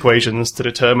Newton's equations to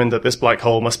determine that this black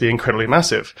hole must be incredibly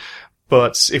massive.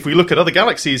 But if we look at other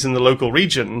galaxies in the local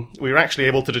region, we were actually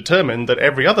able to determine that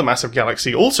every other massive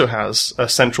galaxy also has a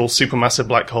central supermassive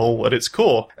black hole at its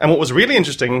core. And what was really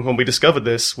interesting when we discovered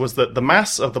this was that the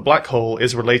mass of the black hole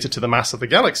is related to the mass of the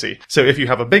galaxy. So if you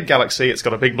have a big galaxy, it's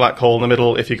got a big black hole in the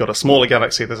middle. If you've got a smaller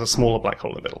galaxy, there's a smaller black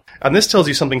hole in the middle. And this tells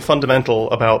you something fundamental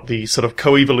about the sort of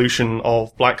coevolution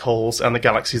of black holes and the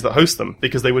galaxies that host them,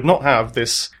 because they would not have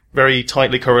this very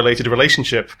tightly correlated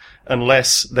relationship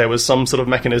unless there was some sort of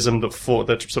mechanism that sort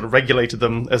of regulated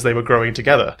them as they were growing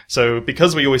together. So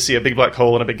because we always see a big black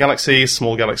hole and a big galaxy,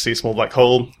 small black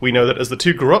hole, we know that as the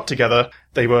two grew up together,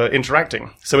 they were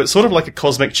interacting. So it's sort of like a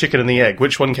cosmic chicken and the egg.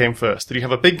 Which one came first? Did you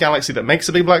have a big galaxy that makes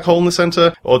a big black hole in the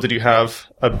center, or did you have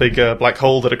a big black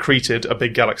hole that accreted a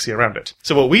big galaxy around it?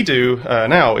 So what we do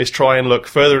now is try and look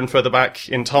further and further back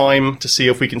in time to see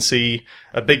if we can see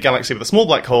a big galaxy with a small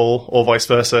black hole, or vice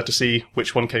versa, to see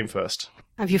which one came first.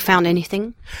 Have you found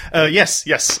anything? Yes.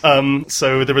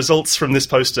 So the results from this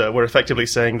poster were effectively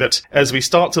saying that as we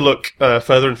start to look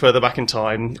further and further back in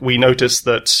time, we notice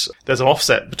that there's an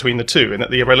offset between the two and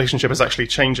that the relationship is actually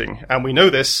changing. And we know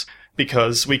this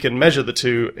because we can measure the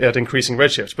two at increasing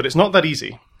redshift, but it's not that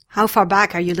easy. How far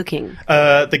back are you looking?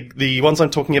 The ones I'm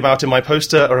talking about in my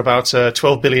poster are about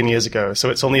 12 billion years ago, so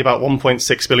it's only about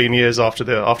 1.6 billion years after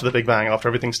the Big Bang, after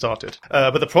everything started.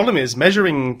 But the problem is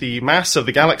measuring the mass of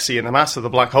the galaxy and the mass of the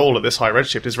black hole at this high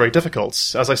redshift is very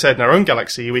difficult. As I said, in our own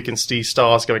galaxy, we can see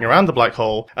stars going around the black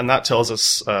hole, and that tells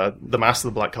us the mass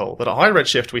of the black hole. But at high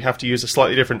redshift, we have to use a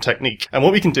slightly different technique. And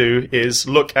what we can do is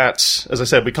look at, as I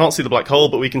said, we can't see the black hole,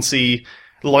 but we can see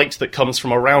light that comes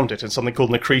from around it in something called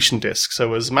an accretion disk.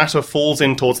 So as matter falls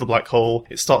in towards the black hole,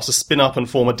 it starts to spin up and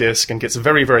form a disk and gets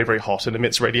very, very, very hot and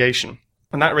emits radiation.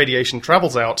 And that radiation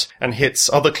travels out and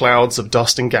hits other clouds of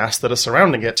dust and gas that are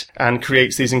surrounding it and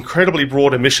creates these incredibly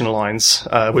broad emission lines,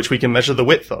 which we can measure the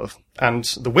width of. And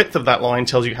the width of that line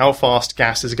tells you how fast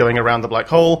gas is going around the black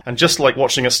hole. And just like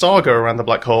watching a star go around the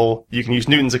black hole, you can use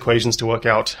Newton's equations to work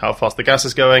out how fast the gas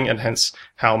is going and hence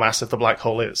how massive the black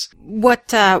hole is. What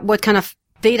kind of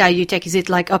data you take? Is it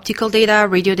like optical data,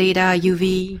 radio data,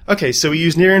 UV? Okay, so we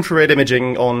use near-infrared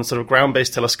imaging on sort of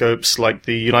ground-based telescopes like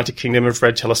the United Kingdom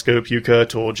Infrared Telescope,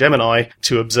 UCURT, or Gemini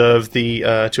to observe the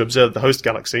host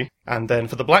galaxy. And then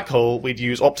for the black hole, we'd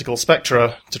use optical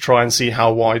spectra to try and see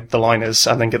how wide the line is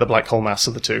and then get the black hole mass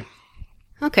of the two.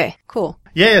 Okay, cool.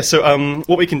 Yeah, so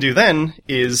what we can do then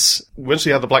is, once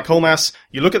you have the black hole mass,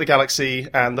 you look at the galaxy,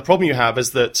 and the problem you have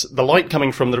is that the light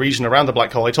coming from the region around the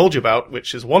black hole I told you about,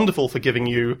 which is wonderful for giving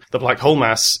you the black hole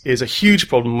mass, is a huge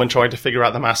problem when trying to figure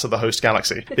out the mass of the host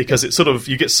galaxy. Because it's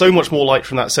you get so much more light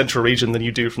from that central region than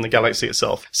you do from the galaxy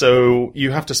itself. So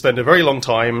you have to spend a very long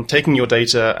time taking your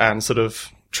data and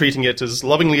treating it as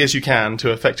lovingly as you can to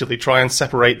effectively try and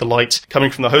separate the light coming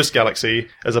from the host galaxy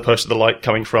as opposed to the light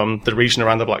coming from the region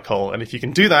around the black hole. And if you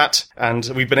can do that,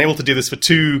 and we've been able to do this for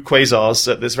 2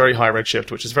 quasars at this very high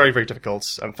redshift, which is very, very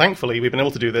difficult, and thankfully we've been able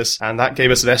to do this, and that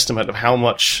gave us an estimate of how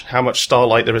much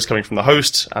starlight there is coming from the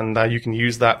host, and you can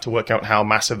use that to work out how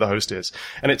massive the host is.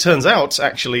 And it turns out,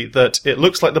 actually, that it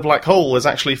looks like the black hole has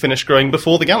actually finished growing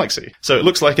before the galaxy. So it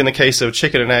looks like in the case of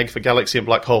chicken and egg for galaxy and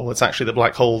black hole, it's actually the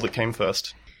black hole that came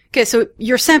first. Okay, so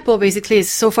your sample basically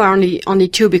is so far only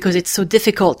 2 because it's so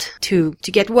difficult to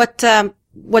get. What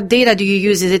data do you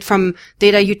use? Is it from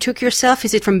data you took yourself?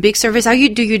 Is it from big surveys? How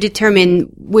do you determine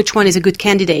which one is a good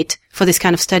candidate for this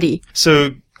kind of study? So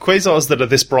quasars that are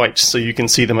this bright, so you can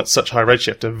see them at such high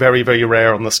redshift, are very, very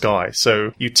rare on the sky.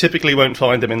 So you typically won't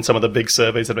find them in some of the big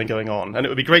surveys that have been going on. And it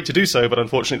would be great to do so, but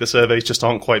unfortunately the surveys just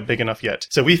aren't quite big enough yet.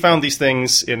 So we found these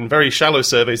things in very shallow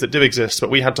surveys that do exist, but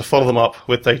we had to follow them up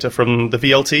with data from the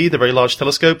VLT, the Very Large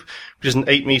Telescope, which is an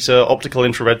 8-meter optical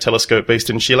infrared telescope based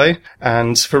in Chile.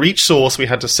 And for each source, we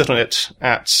had to sit on it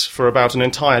for about an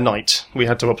entire night. We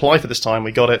had to apply for this time,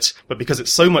 we got it, but because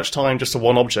it's so much time just to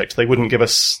one object, they wouldn't give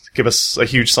us a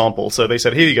huge sample. So they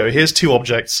said, here you go, here's 2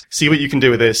 objects, see what you can do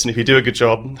with this, and if you do a good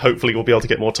job, hopefully we'll be able to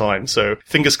get more time. So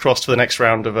fingers crossed for the next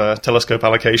round of telescope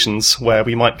allocations, where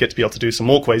we might get to be able to do some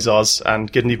more quasars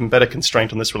and get an even better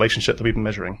constraint on this relationship that we've been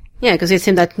measuring. Yeah, because it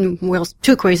seemed that, 2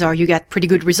 quasar, you get pretty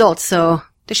good results, so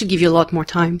they should give you a lot more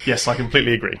time. Yes, I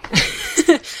completely agree.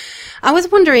 I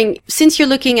was wondering, since you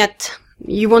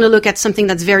want to look at something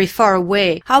that's very far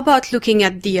away, how about looking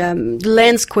at the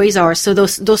lens quasars? So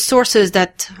those sources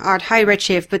that are at high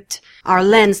redshift but are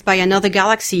lensed by another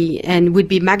galaxy and would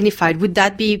be magnified. Would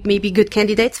that be maybe good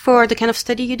candidates for the kind of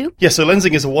study you do? Yeah, so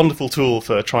lensing is a wonderful tool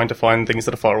for trying to find things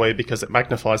that are far away because it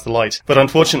magnifies the light. But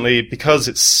unfortunately, because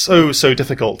it's so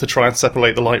difficult to try and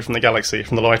separate the light from the galaxy,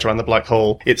 from the light around the black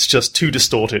hole, it's just too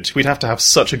distorted. We'd have to have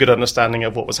such a good understanding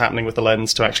of what was happening with the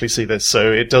lens to actually see this.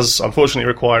 So it does unfortunately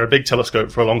require a big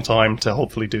telescope for a long time to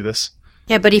hopefully do this.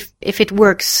 Yeah, but if it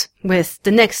works with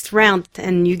the next round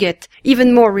and you get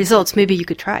even more results, maybe you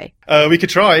could try. We could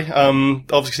try.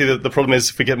 Obviously, the problem is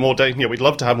if we get more data, we'd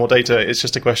love to have more data. It's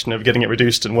just a question of getting it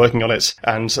reduced and working on it.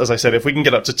 And as I said, if we can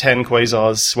get up to 10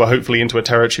 quasars, we're hopefully into a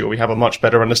territory where we have a much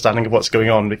better understanding of what's going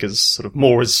on, because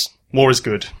more is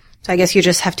good. So I guess you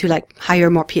just have to hire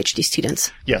more PhD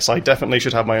students. Yes, I definitely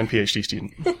should have my own PhD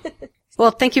student.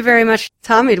 Well, thank you very much,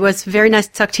 Tom. It was very nice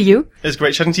to talk to you. It was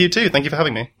great chatting to you too. Thank you for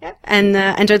having me. Yep. And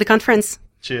enjoy the conference.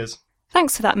 Cheers.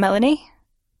 Thanks for that, Melanie.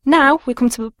 Now we come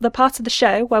to the part of the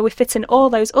show where we fit in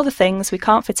all those other things we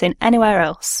can't fit in anywhere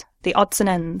else, the odds and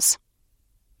ends.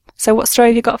 So what story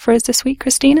have you got for us this week,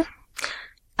 Christina?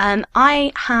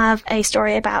 I have a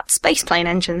story about spaceplane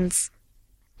engines.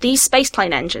 These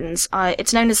spaceplane engines,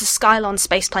 it's known as the Skylon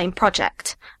Spaceplane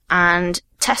Project, and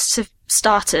tests have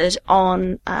started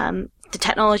on the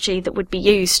technology that would be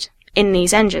used in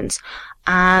these engines.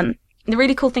 The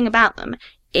really cool thing about them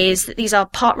is that these are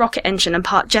part rocket engine and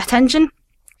part jet engine.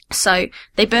 So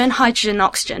they burn hydrogen and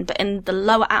oxygen, but in the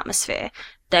lower atmosphere,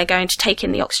 they're going to take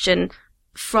in the oxygen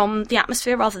from the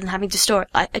atmosphere rather than having to store it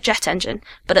like a jet engine.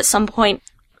 But at some point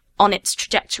on its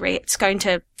trajectory, it's going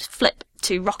to flip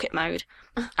to rocket mode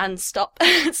and stop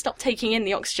taking in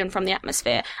the oxygen from the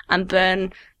atmosphere and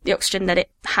burn the oxygen that it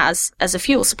has as a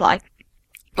fuel supply,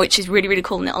 which is really, really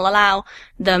cool. And it'll allow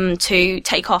them to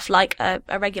take off like a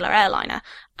regular airliner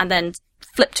and then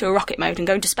flip to a rocket mode and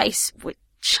go into space,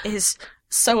 which is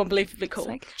so unbelievably cool. It's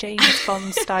like James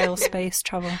Bond style space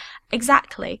travel.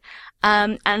 Exactly.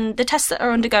 And the tests that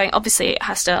are undergoing, obviously it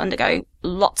has to undergo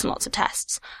lots and lots of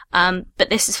tests. But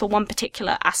this is for one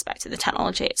particular aspect of the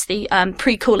technology. It's the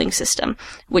pre-cooling system,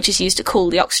 which is used to cool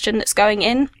the oxygen that's going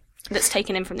in, that's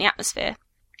taken in from the atmosphere.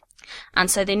 And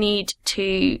so they need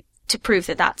to prove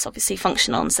that that's obviously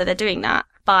functional. And so they're doing that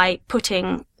by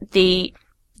putting the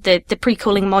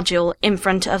pre-cooling module in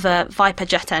front of a Viper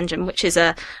jet engine, which is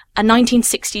a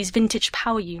 1960s vintage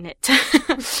power unit,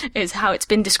 is how it's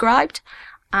been described.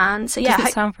 And so, yeah.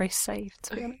 Doesn't sound very safe,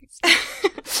 to be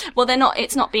honest. Well,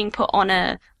 it's not being put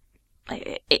on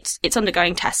it's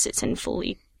undergoing tests. It's in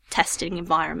fully testing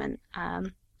environment.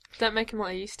 Don't make them what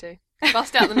I used to.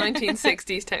 Bust out the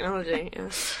 1960s technology. Yeah.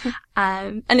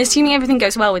 And assuming everything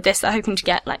goes well with this, they're hoping to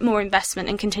get like more investment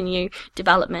and continue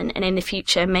development, and in the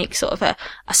future make sort of a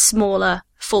smaller,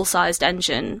 full-sized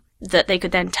engine that they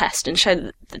could then test and show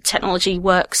that the technology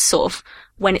works sort of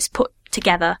when it's put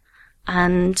together.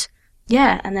 And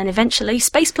and then eventually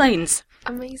space planes.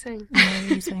 Amazing.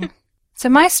 So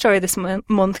my story this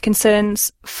month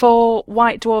concerns 4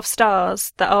 white dwarf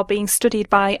stars that are being studied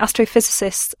by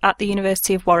astrophysicists at the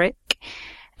University of Warwick.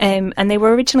 And they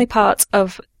were originally part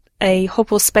of a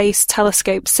Hubble Space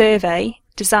Telescope survey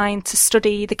designed to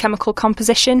study the chemical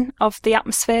composition of the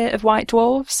atmosphere of white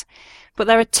dwarfs. But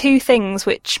there are 2 things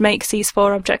which makes these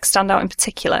 4 objects stand out in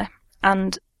particular.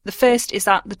 And the first is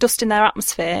that the dust in their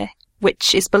atmosphere,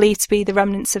 which is believed to be the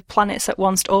remnants of planets that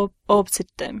once orbited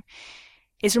them,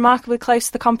 is remarkably close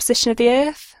to the composition of the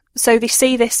Earth. So they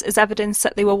see this as evidence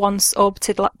that they were once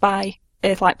orbited by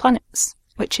Earth-like planets,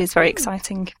 which is very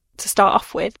exciting to start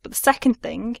off with. But the second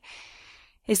thing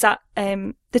is that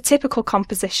the typical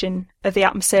composition of the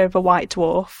atmosphere of a white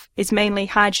dwarf is mainly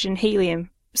hydrogen and helium.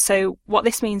 So what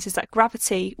this means is that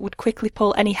gravity would quickly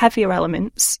pull any heavier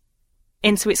elements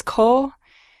into its core.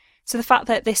 So the fact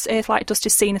that this Earth-like dust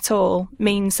is seen at all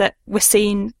means that we're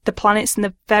seeing the planets in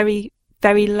the very,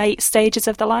 very late stages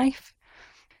of their life.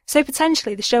 So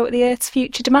potentially they show what the Earth's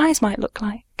future demise might look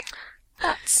like.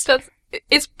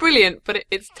 It's brilliant, but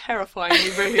it's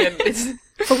terrifyingly brilliant.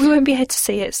 But we won't be here to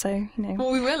see it, so,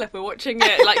 Well, we will if we're watching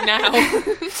it, like, now.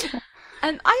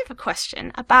 And I have a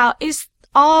question about,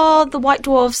 are the white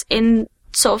dwarfs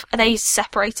are they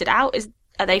separated out?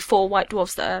 Are they 4 white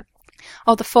dwarfs that are...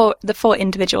 Oh, the four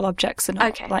individual objects are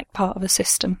not like part of a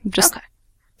system. Just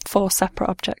 4 separate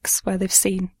objects where they've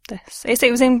seen this.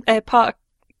 It was in part of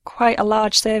quite a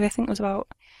large survey. I think it was about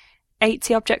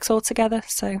 80 objects altogether.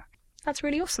 So that's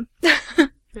really awesome.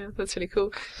 Yeah, that's really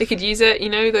cool. They could use it,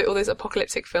 all those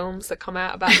apocalyptic films that come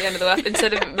out about the end of the world.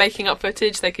 Instead of making up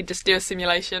footage, they could just do a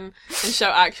simulation and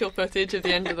show actual footage of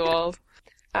the end of the world.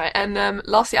 All right, and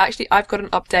lastly, actually, I've got an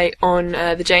update on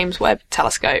the James Webb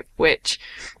Telescope, which,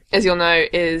 as you'll know,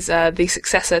 is the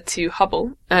successor to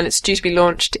Hubble, and it's due to be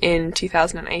launched in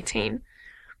 2018.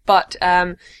 But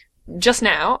just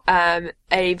now,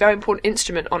 a very important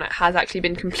instrument on it has actually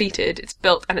been completed. It's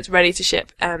built and it's ready to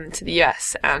ship to the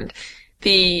US, and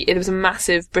it was a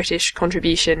massive British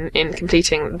contribution in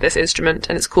completing this instrument,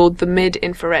 and it's called the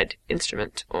Mid-Infrared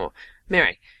Instrument, or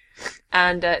MIRI.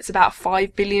 And it's about a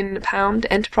 £5 billion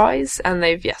enterprise, and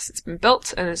it's been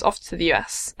built and it's off to the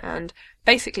US. And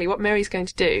basically what MIRI's going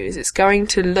to do is it's going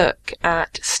to look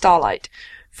at starlight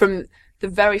from the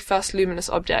very first luminous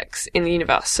objects in the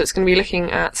universe. So it's going to be looking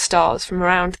at stars from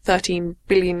around 13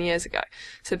 billion years ago.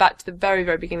 So back to the very,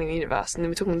 very beginning of the universe, and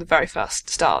then we're talking the very first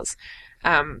stars,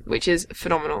 which is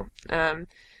phenomenal.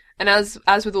 And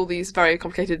as with all these very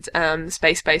complicated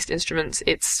space-based instruments,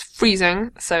 it's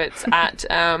freezing, so it's at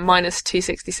minus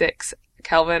 266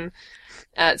 Kelvin.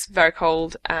 It's very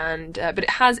cold, and but it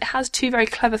has 2 very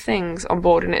clever things on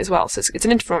board in it as well. So it's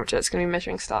an interferometer. It's going to be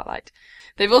measuring starlight.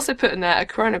 They've also put in there a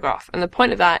coronagraph, and the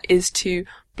point of that is to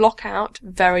block out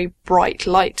very bright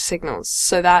light signals,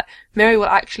 so that MIRI will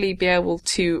actually be able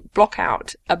to block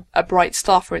out a bright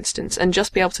star, for instance, and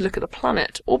just be able to look at the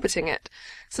planet orbiting it.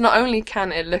 So not only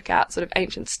can it look at sort of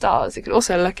ancient stars, it could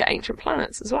also look at ancient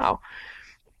planets as well.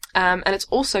 And it's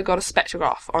also got a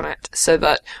spectrograph on it, so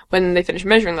that when they finish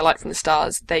measuring the light from the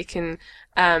stars, they can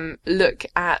look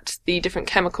at the different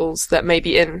chemicals that may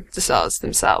be in the stars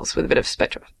themselves with a bit of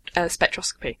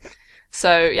spectroscopy.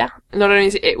 So yeah, not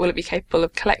only will it be capable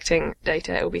of collecting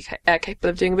data, it will be capable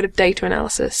of doing a bit of data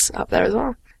analysis up there as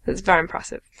well. It's very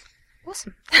impressive.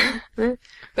 Awesome.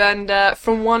 And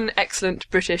from one excellent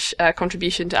British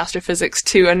contribution to astrophysics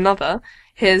to another,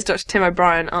 here's Dr. Tim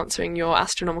O'Brien answering your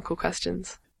astronomical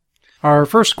questions. Our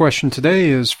first question today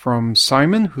is from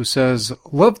Simon, who says,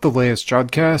 "Love the latest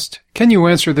Jodcast. Can you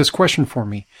answer this question for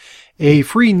me? A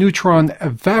free neutron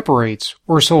evaporates,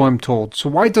 or so I'm told. So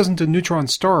why doesn't a neutron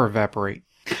star evaporate?"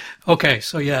 Okay,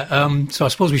 so so I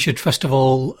suppose we should first of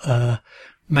all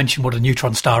mention what a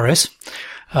neutron star is.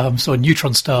 So a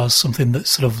neutron star is something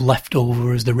that's sort of left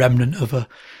over as the remnant of a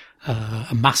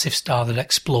massive star that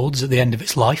explodes at the end of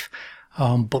its life.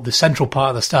 But the central part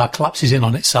of the star collapses in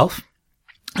on itself,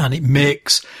 and it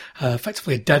makes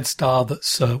effectively a dead star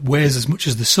that weighs as much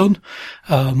as the sun,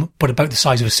 but about the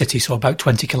size of a city, so about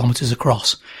 20 kilometres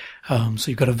across. So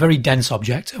you've got a very dense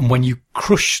object, and when you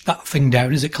crush that thing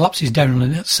down, as it collapses down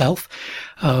on itself,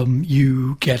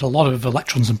 you get a lot of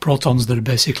electrons and protons that are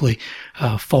basically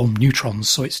form neutrons.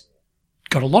 So it's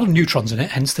got a lot of neutrons in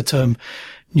it, hence the term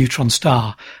neutron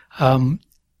star.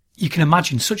 you can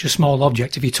imagine such a small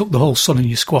object. If you took the whole sun and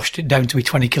you squashed it down to be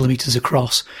 20 kilometres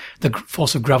across, the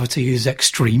force of gravity is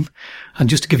extreme. And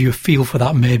just to give you a feel for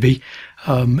that, maybe,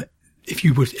 if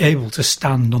you were able to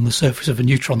stand on the surface of a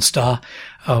neutron star,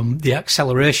 the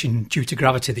acceleration due to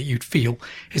gravity that you'd feel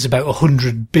is about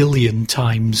 100 billion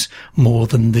times more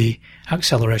than the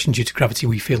acceleration due to gravity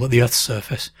we feel at the Earth's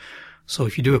surface. So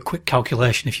if you do a quick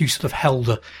calculation, if you sort of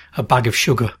held a bag of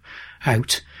sugar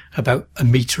out about a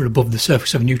metre above the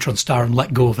surface of a neutron star and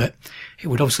let go of it, it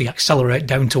would obviously accelerate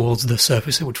down towards the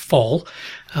surface. It would fall,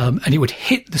 and it would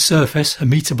hit the surface a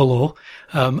metre below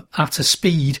at a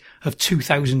speed of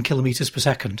 2,000 kilometres per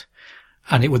second.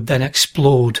 And it would then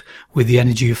explode with the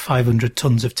energy of 500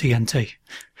 tons of TNT.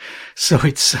 So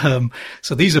it's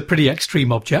so these are pretty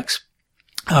extreme objects.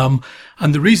 And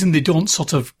the reason they don't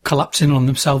sort of collapse in on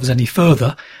themselves any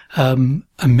further and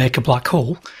make a black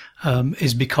hole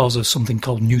is because of something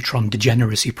called neutron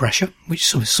degeneracy pressure,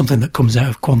 which is something that comes out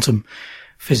of quantum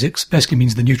physics. Basically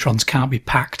means the neutrons can't be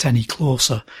packed any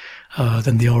closer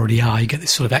than they already are. You get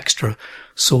this sort of extra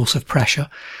source of pressure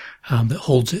that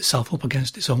holds itself up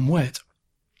against its own weight.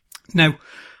 Now,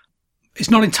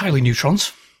 it's not entirely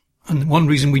neutrons. And one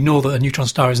reason we know that a neutron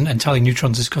star isn't entirely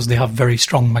neutrons is because they have very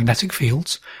strong magnetic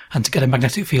fields. And to get a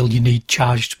magnetic field, you need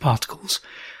charged particles.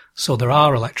 So there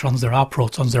are electrons, there are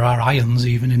protons, there are ions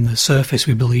even in the surface,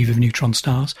 we believe, of neutron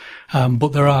stars. But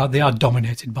they are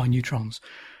dominated by neutrons.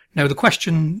 Now, the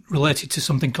question related to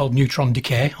something called neutron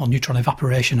decay, or neutron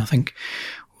evaporation, I think,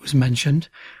 was mentioned.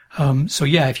 So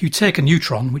yeah, if you take a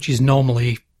neutron, which is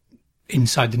normally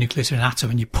inside the nucleus of an atom,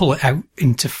 and you pull it out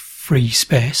into free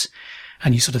space,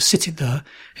 and you sort of sit it there,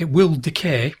 it will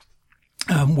decay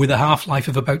with a half-life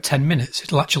of about 10 minutes.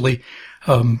 It'll actually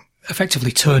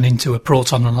effectively turn into a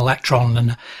proton, an electron,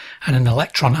 and an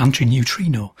electron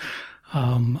antineutrino.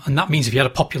 And that means if you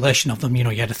had a population of them, you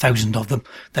had 1,000 of them,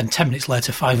 then 10 minutes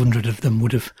later, 500 of them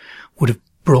would have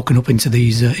broken up into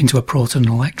these, into a proton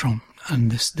and electron,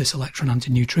 and this electron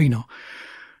antineutrino.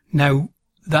 Now,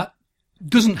 that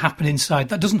doesn't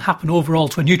happen overall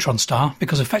to a neutron star,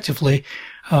 because effectively,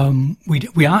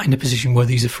 we aren't in a position where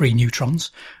these are free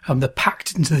neutrons. They're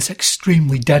packed into this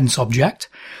extremely dense object.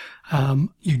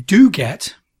 You do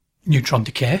get neutron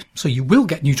decay, so you will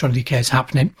get neutron decays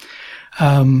happening.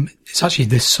 It's actually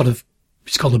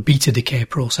it's called a beta decay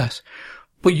process.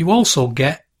 But you also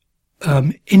get,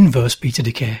 inverse beta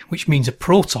decay, which means a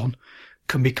proton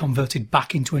can be converted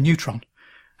back into a neutron.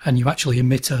 And you actually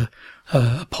emit a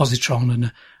positron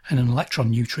and an electron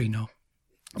neutrino.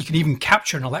 You can even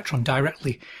capture an electron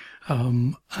directly,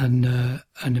 and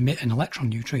emit an electron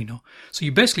neutrino. So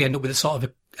you basically end up with a sort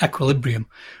of equilibrium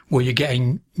where you're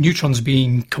getting neutrons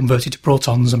being converted to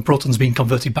protons and protons being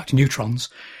converted back to neutrons.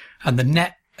 And the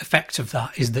net effect of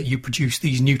that is that you produce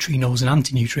these neutrinos and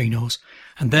antineutrinos,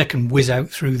 and they can whiz out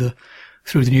through the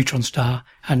neutron star.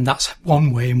 And that's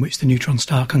one way in which the neutron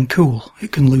star can cool.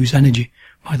 It can lose energy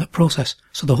by that process.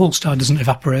 So the whole star doesn't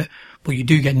evaporate, but you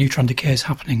do get neutron decays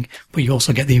happening, but you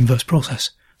also get the inverse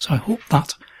process. So I hope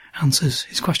that answers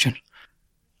his question.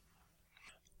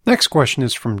 Next question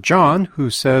is from John, who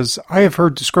says, I have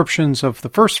heard descriptions of the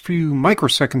first few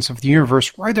microseconds of the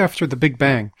universe right after the Big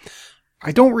Bang.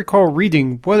 I don't recall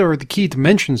reading what are the key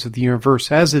dimensions of the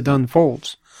universe as it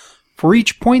unfolds. For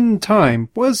each point in time,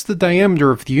 what is the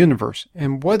diameter of the universe,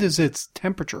 and what is its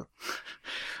temperature?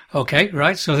 Okay,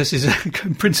 right. So this is,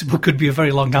 in principle, could be a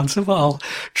very long answer, but I'll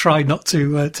try not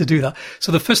to do that.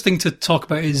 So the first thing to talk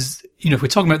about is, if we're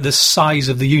talking about the size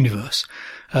of the universe,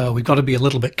 we've got to be a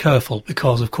little bit careful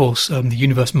because, of course, the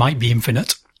universe might be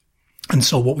infinite. And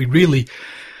so what we really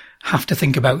have to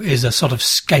think about is a sort of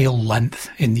scale length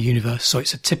in the universe. So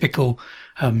it's a typical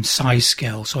size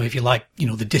scale. So if you like,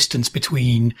 the distance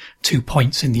between 2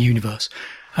 points in the universe.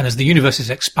 And as the universe is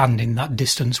expanding, that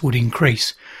distance would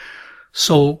increase.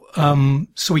 So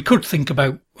we could think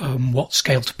about what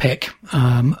scale to pick.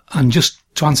 And just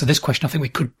to answer this question, I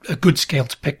think a good scale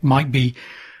to pick might be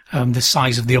the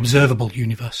size of the observable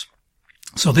universe.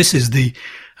 So this is the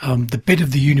bit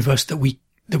of the universe that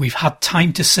we've had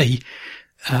time to see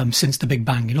since the Big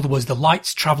Bang. In other words, the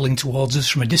light's travelling towards us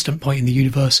from a distant point in the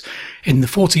universe. In the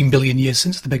 14 billion years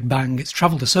since the Big Bang, it's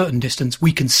travelled a certain distance.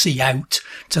 We can see out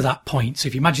to that point. So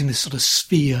if you imagine this sort of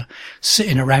sphere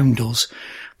sitting around us,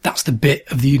 that's the bit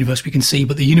of the universe we can see,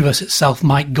 but the universe itself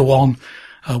might go on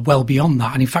well beyond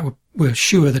that. And in fact, we're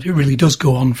sure that it really does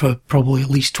go on for probably at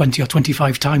least 20 or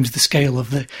 25 times the scale of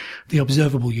the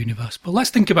observable universe. But let's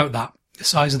think about that, the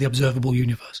size of the observable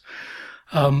universe.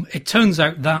 It turns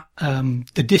out that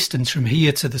the distance from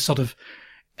here to the sort of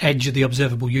edge of the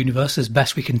observable universe, as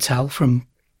best we can tell from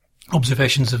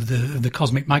observations of the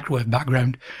cosmic microwave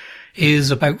background,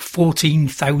 is about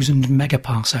 14,000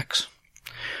 megaparsecs.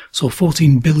 So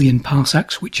 14 billion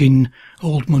parsecs, which in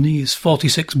old money is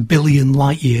 46 billion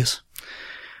light years.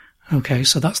 Okay,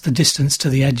 so that's the distance to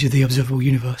the edge of the observable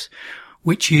universe,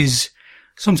 which is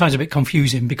sometimes a bit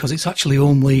confusing because it's actually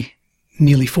only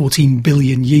nearly 14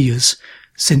 billion years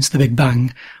since the Big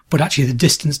Bang, but actually the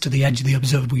distance to the edge of the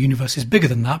observable universe is bigger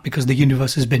than that because the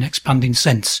universe has been expanding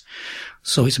since.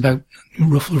 So it's about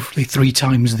roughly 3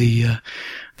 times the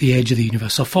age of the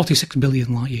universe, so 46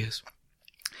 billion light years.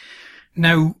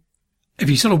 Now, if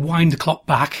you sort of wind the clock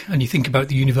back and you think about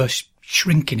the universe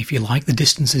shrinking, if you like, the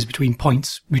distances between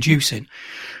points reducing,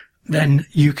 then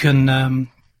you can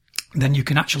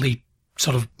actually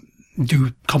sort of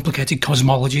do complicated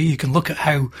cosmology. You can look at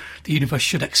how the universe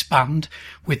should expand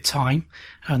with time,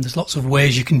 and there's lots of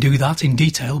ways you can do that in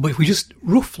detail. But if we just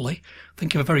roughly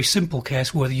think of a very simple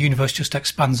case where the universe just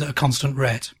expands at a constant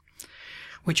rate,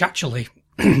 which actually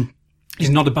is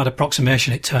not a bad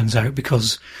approximation, it turns out,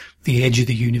 because the age of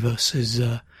the universe is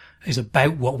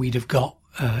about what we'd have got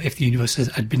if the universe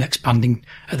had been expanding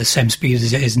at the same speed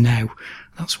as it is now.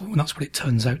 That's what it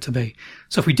turns out to be.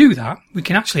 So if we do that, we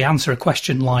can actually answer a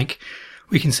question like,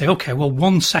 we can say, okay, well,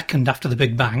 1 second after the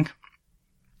Big Bang,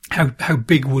 how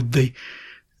big would the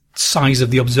size of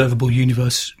the observable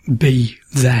universe be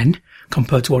then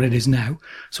compared to what it is now?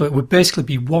 So it would basically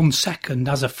be 1 second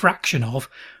as a fraction of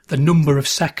the number of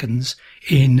seconds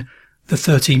in the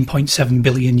 13.7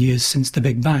 billion years since the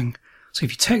Big Bang. So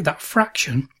if you take that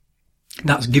fraction,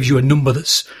 that gives you a number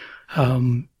that's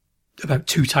about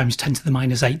 2 times 10 to the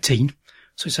minus 18.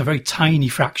 So it's a very tiny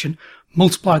fraction.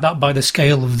 Multiply that by the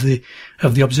scale of the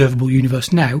observable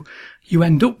universe now, you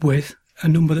end up with a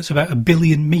number that's about 1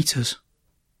 billion meters,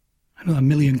 another 1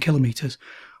 million kilometers,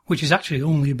 which is actually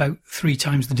only about 3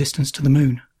 times the distance to the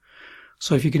moon.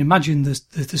 So if you can imagine the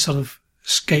sort of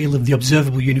scale of the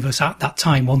observable universe at that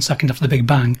time, 1 second after the Big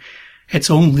Bang, it's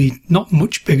only not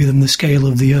much bigger than the scale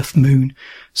of the Earth-Moon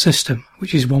system,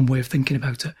 which is one way of thinking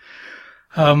about it.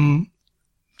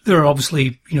 There are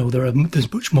obviously,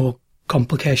 there's much more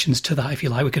complications to that, if you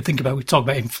like. We talk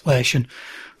about inflation.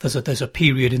 There's a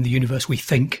period in the universe, we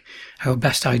think, our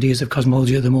best ideas of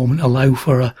cosmology at the moment allow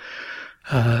for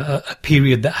a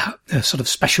period a sort of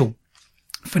special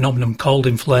phenomenon called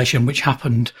inflation, which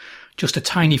happened just a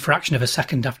tiny fraction of a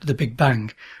second after the Big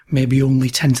Bang, maybe only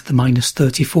 10 to the minus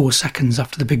 34 seconds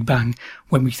after the Big Bang,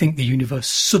 when we think the universe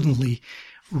suddenly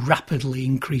rapidly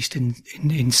increased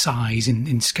in size,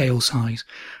 in scale size,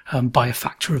 by a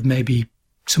factor of maybe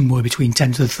somewhere between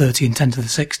 10 to the 30 and 10 to the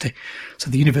 60. So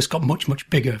the universe got much, much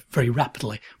bigger very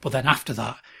rapidly. But then after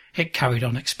that, it carried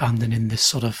on expanding in this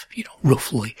sort of,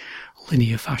 roughly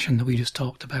linear fashion that we just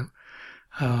talked about.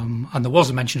 And there was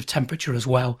a mention of temperature as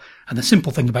well. And the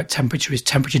simple thing about temperature is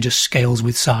temperature just scales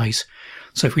with size.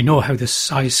 So if we know how the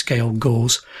size scale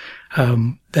goes,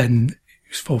 then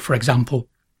for example,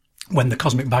 when the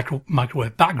cosmic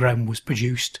microwave background was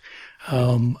produced,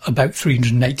 about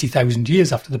 380,000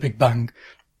 years after the Big Bang,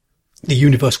 the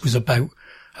universe was about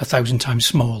 1,000 times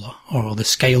smaller, or the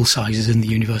scale sizes in the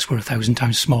universe were 1,000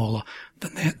 times smaller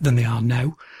than they are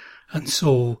now. And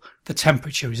so the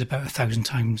temperature is about 1,000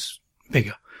 times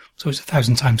bigger. So it's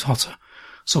 1,000 times hotter.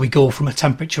 So we go from a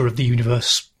temperature of the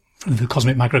universe, the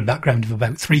cosmic microwave background, of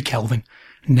about 3 Kelvin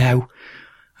now,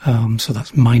 so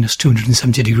that's minus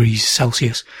 270 degrees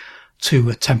Celsius, to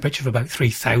a temperature of about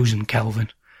 3,000 Kelvin,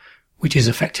 which is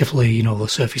effectively, the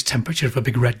surface temperature of a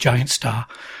big red giant star.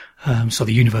 So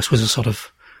the universe was a sort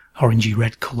of orangey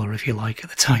red colour, if you like, at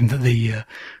the time that the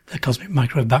cosmic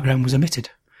microwave background was emitted.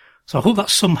 So I hope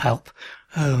that's some help.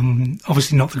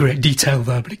 Obviously not the great detail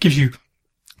there, but it gives you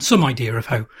some idea of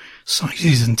how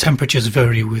sizes and temperatures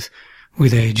vary with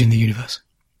age in the universe.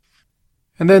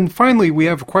 And then finally we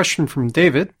have a question from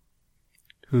David,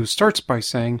 who starts by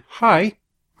saying, "Hi,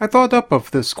 I thought up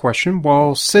of this question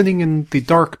while sitting in the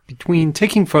dark between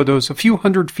taking photos a few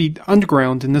hundred feet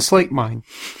underground in the slate mine.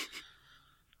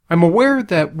 I'm aware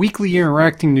that weakly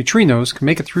interacting neutrinos can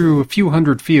make it through a few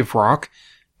hundred feet of rock,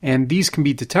 and these can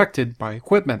be detected by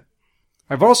equipment.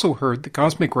 I've also heard that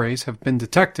cosmic rays have been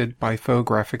detected by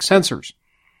photographic sensors.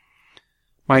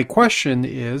 My question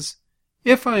is,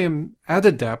 if I am at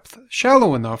a depth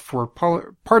shallow enough for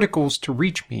particles to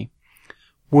reach me,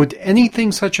 would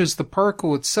anything such as the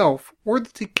particle itself or the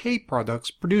decay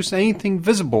products produce anything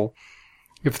visible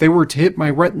if they were to hit my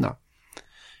retina?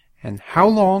 And how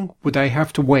long would I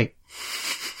have to wait?"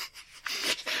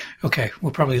 Okay,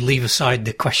 we'll probably leave aside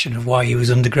the question of why he was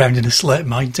underground in a slate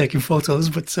mine taking photos,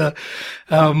 but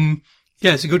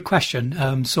yeah, it's a good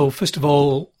question. So first of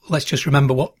all, let's just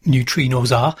remember what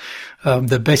neutrinos are.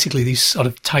 They're basically these sort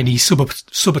of tiny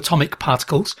subatomic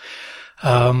particles,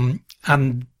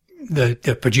 and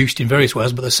they're produced in various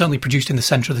ways, but they're certainly produced in the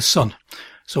centre of the sun.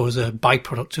 So as a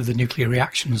byproduct of the nuclear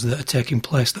reactions that are taking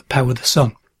place that power the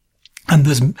sun. And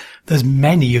there's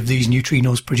many of these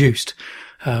neutrinos produced,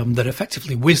 that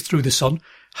effectively whiz through the sun,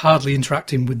 hardly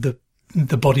interacting with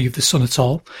the body of the sun at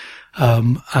all,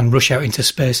 and rush out into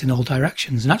space in all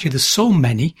directions. And actually there's so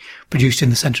many produced in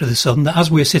the centre of the sun that as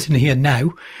we're sitting here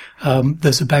now,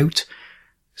 there's about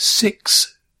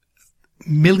 6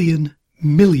 million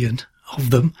of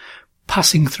them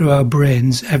passing through our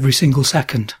brains every single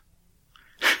second.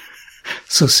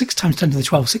 So 6 times 10 to the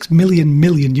 12, 6 million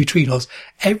neutrinos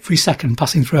every second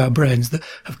passing through our brains that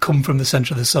have come from the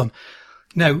centre of the sun.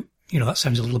 Now, that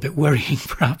sounds a little bit worrying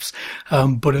perhaps,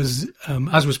 but as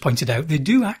was pointed out, they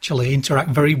do actually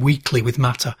interact very weakly with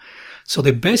matter. So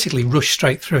they basically rush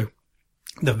straight through.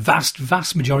 The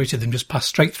vast majority of them just pass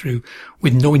straight through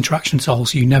with no interaction at all,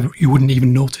 so you wouldn't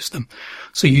even notice them.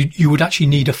 So you would actually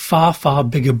need a far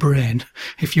bigger brain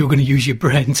if you were going to use your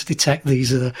brain to detect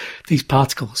these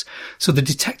particles. So the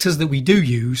detectors that we do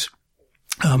use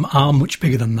are much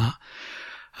bigger than that.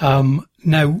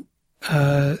 Now,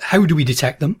 how do we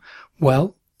detect them?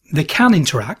 Well, they can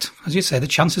interact. As you say, the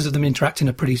chances of them interacting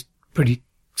are pretty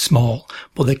small,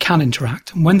 but they can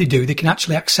interact. And when they do, they can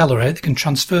actually accelerate. They can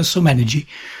transfer some energy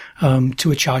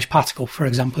to a charged particle, for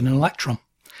example, an electron.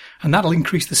 And that'll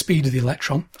increase the speed of the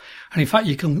electron. And in fact,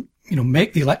 you can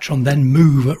make the electron then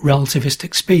move at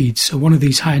relativistic speeds. So one of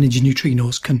these high energy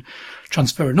neutrinos can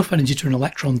transfer enough energy to an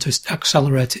electron to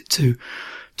accelerate it to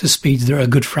speeds that are a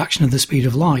good fraction of the speed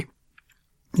of light.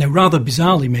 Now, rather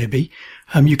bizarrely maybe,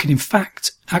 you can in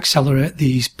fact accelerate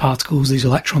these particles, these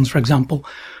electrons, for example,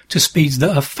 to speeds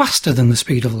that are faster than the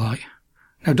speed of light.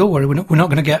 Now, don't worry, we're not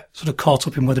going to get sort of caught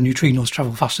up in whether neutrinos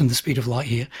travel faster than the speed of light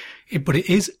here, but it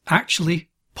is actually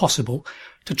possible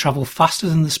to travel faster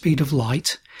than the speed of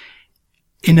light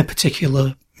in a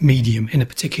particular medium, in a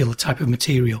particular type of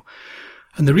material.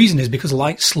 And the reason is because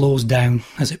light slows down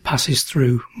as it passes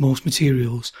through most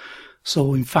materials.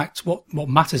 So, in fact, what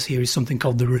matters here is something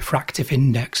called the refractive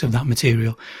index of that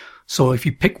material. So if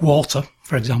you pick water,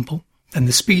 for example, then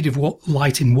the speed of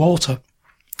light in water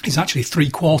is actually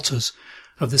 3/4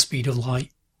 of the speed of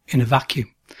light in a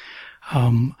vacuum.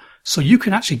 So you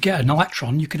can actually get an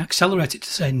electron, you can accelerate it to,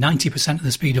 say, 90% of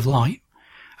the speed of light,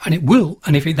 and it will,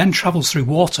 and if it then travels through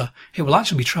water, it will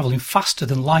actually be travelling faster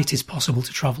than light is possible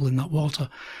to travel in that water.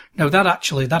 Now,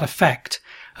 that effect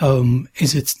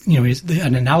is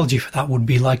an analogy for that would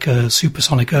be like a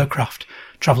supersonic aircraft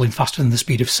travelling faster than the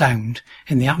speed of sound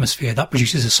in the atmosphere. That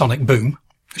produces a sonic boom,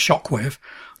 a shock wave,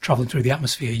 travelling through the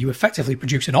atmosphere. You effectively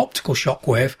produce an optical shock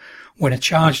wave when a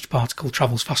charged particle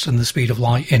travels faster than the speed of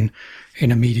light in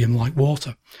a medium like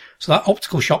water. So that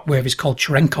optical shock wave is called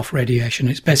Cherenkov radiation.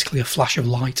 It's basically a flash of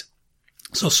light.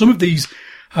 So some of these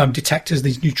detectors,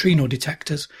 these neutrino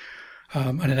detectors,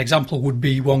 and an example would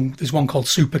be there's one called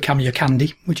Super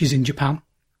Kamiokande, which is in Japan.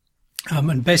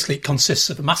 And basically it consists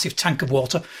of a massive tank of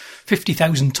water,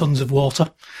 50,000 tons of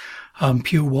water,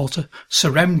 pure water,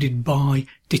 surrounded by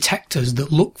detectors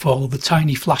that look for the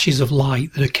tiny flashes of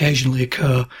light that occasionally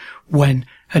occur when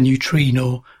a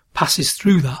neutrino passes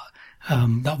through that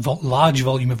large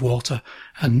volume of water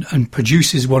and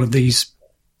produces one of these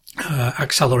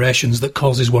accelerations that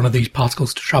causes one of these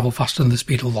particles to travel faster than the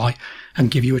speed of light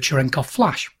and give you a Cherenkov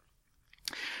flash.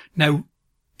 Now,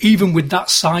 even with that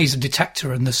size of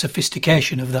detector and the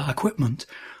sophistication of that equipment,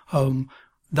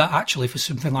 that actually for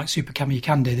something like Super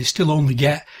Kamiokande, they still only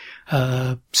get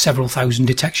several thousand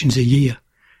detections a year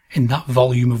in that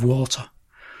volume of water.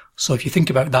 So if you think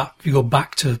about that, if you go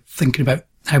back to thinking about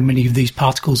how many of these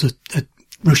particles are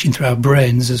rushing through our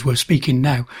brains as we're speaking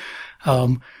now,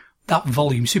 that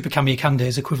volume, Super Kamiokande,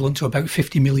 is equivalent to about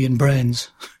 50 million brains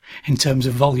in terms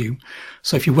of volume.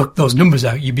 So if you work those numbers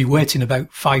out, you'd be waiting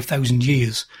about 5,000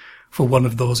 years for one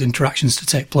of those interactions to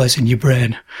take place in your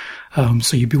brain.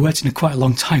 So you'd be waiting quite a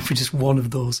long time for just one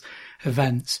of those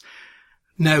events.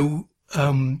 Now,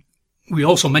 we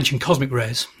also mentioned cosmic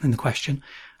rays in the question,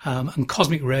 and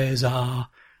cosmic rays are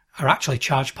actually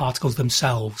charged particles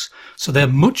themselves. So they're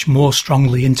much more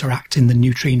strongly interacting than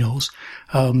neutrinos.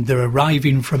 They're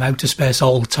arriving from outer space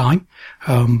all the time.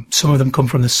 Some of them come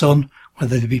from the sun,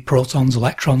 whether they be protons,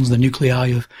 electrons, the nuclei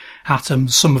of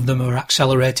atoms. Some of them are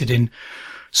accelerated in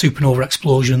supernova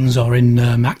explosions or in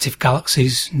active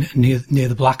galaxies near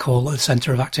the black hole at the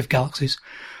centre of active galaxies.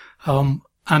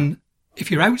 And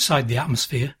if you're outside the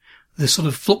atmosphere, the sort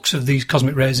of flux of these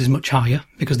cosmic rays is much higher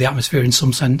because the atmosphere in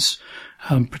some sense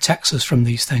protects us from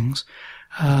these things.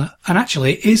 And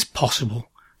actually it is possible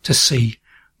to see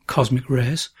cosmic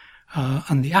rays.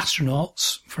 And the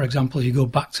astronauts, for example, you go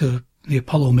back to the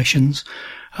Apollo missions,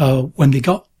 when they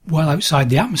got well outside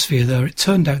the atmosphere there, it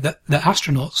turned out that the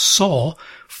astronauts saw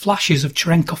flashes of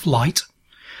Cherenkov light,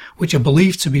 which are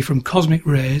believed to be from cosmic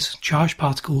rays, charged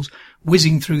particles,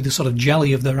 whizzing through the sort of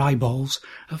jelly of their eyeballs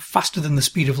faster than the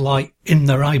speed of light in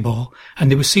their eyeball. And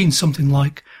they were seeing something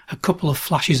like a couple of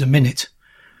flashes a minute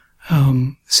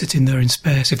sitting there in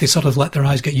space. If they sort of let their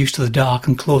eyes get used to the dark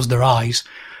and closed their eyes,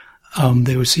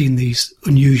 they were seeing these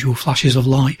unusual flashes of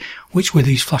light, which were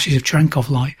these flashes of Cherenkov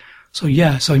light. So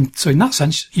yeah, so in that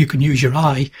sense, you can use your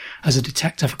eye as a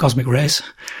detector for cosmic rays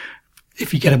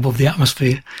if you get above the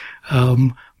atmosphere.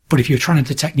 But if you're trying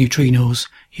to detect neutrinos,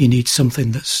 you need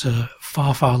something that's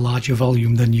far, far larger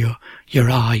volume than your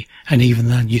eye, and even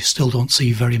then you still don't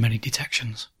see very many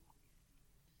detections.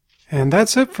 And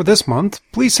that's it for this month.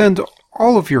 Please send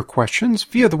all of your questions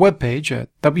via the webpage at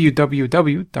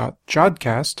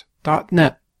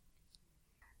www.jodcast.net.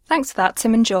 Thanks for that,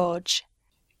 Tim and George.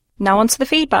 Now on to the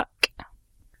feedback.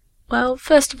 Well,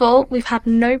 first of all, we've had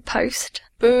no post,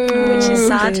 Boo. which is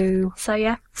sad. Boo. So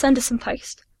yeah, send us some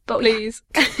post. But Please.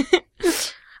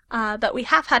 But we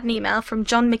have had an email from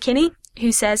John McKinney,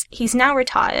 who says he's now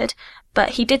retired,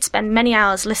 but he did spend many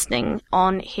hours listening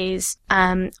on his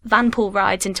vanpool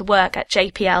rides into work at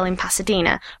JPL in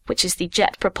Pasadena, which is the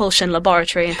Jet Propulsion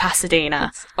Laboratory in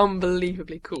Pasadena. It's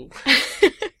unbelievably cool.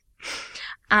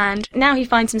 And now he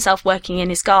finds himself working in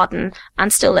his garden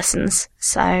and still listens.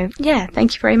 So, yeah,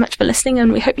 thank you very much for listening,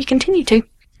 and we hope you continue to.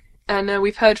 And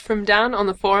we've heard from Dan on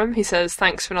the forum. He says,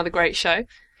 thanks for another great show.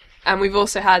 And we've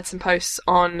also had some posts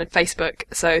on Facebook.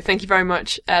 So thank you very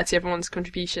much to everyone's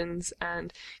contributions.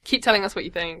 And keep telling us what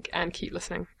you think and keep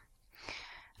listening.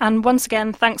 And once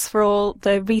again, thanks for all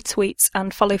the retweets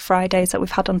and follow Fridays that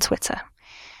we've had on Twitter.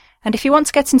 And if you want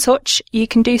to get in touch, you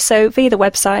can do so via the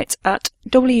website at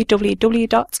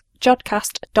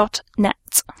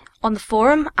www.jodcast.net. On the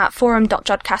forum at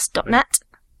forum.jodcast.net.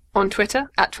 On Twitter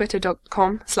at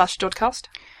twitter.com/jodcast.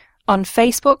 On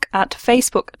Facebook at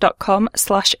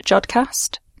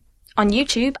facebook.com/jodcast. On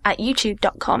YouTube at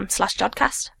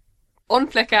youtube.com/jodcast. On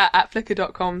Flickr at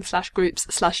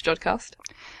flickr.com/groups/jodcast.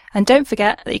 And don't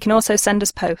forget that you can also send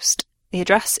us post. The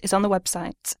address is on the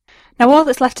website. Now all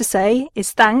that's left to say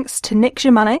is thanks to Nik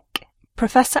Szymanek,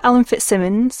 Professor Alan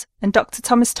Fitzsimmons and Dr.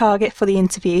 Thomas Targett for the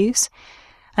interviews,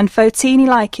 and Foteini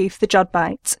Lykou for the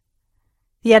JodBite.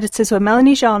 The editors were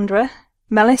Melanie Gendre,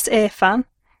 Melis Irfan,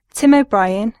 Tim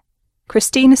O'Brien,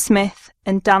 Christina Smith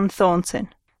and Dan Thornton.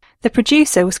 The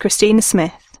producer was Christina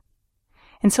Smith.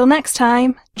 Until next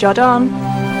time, Jod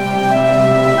on!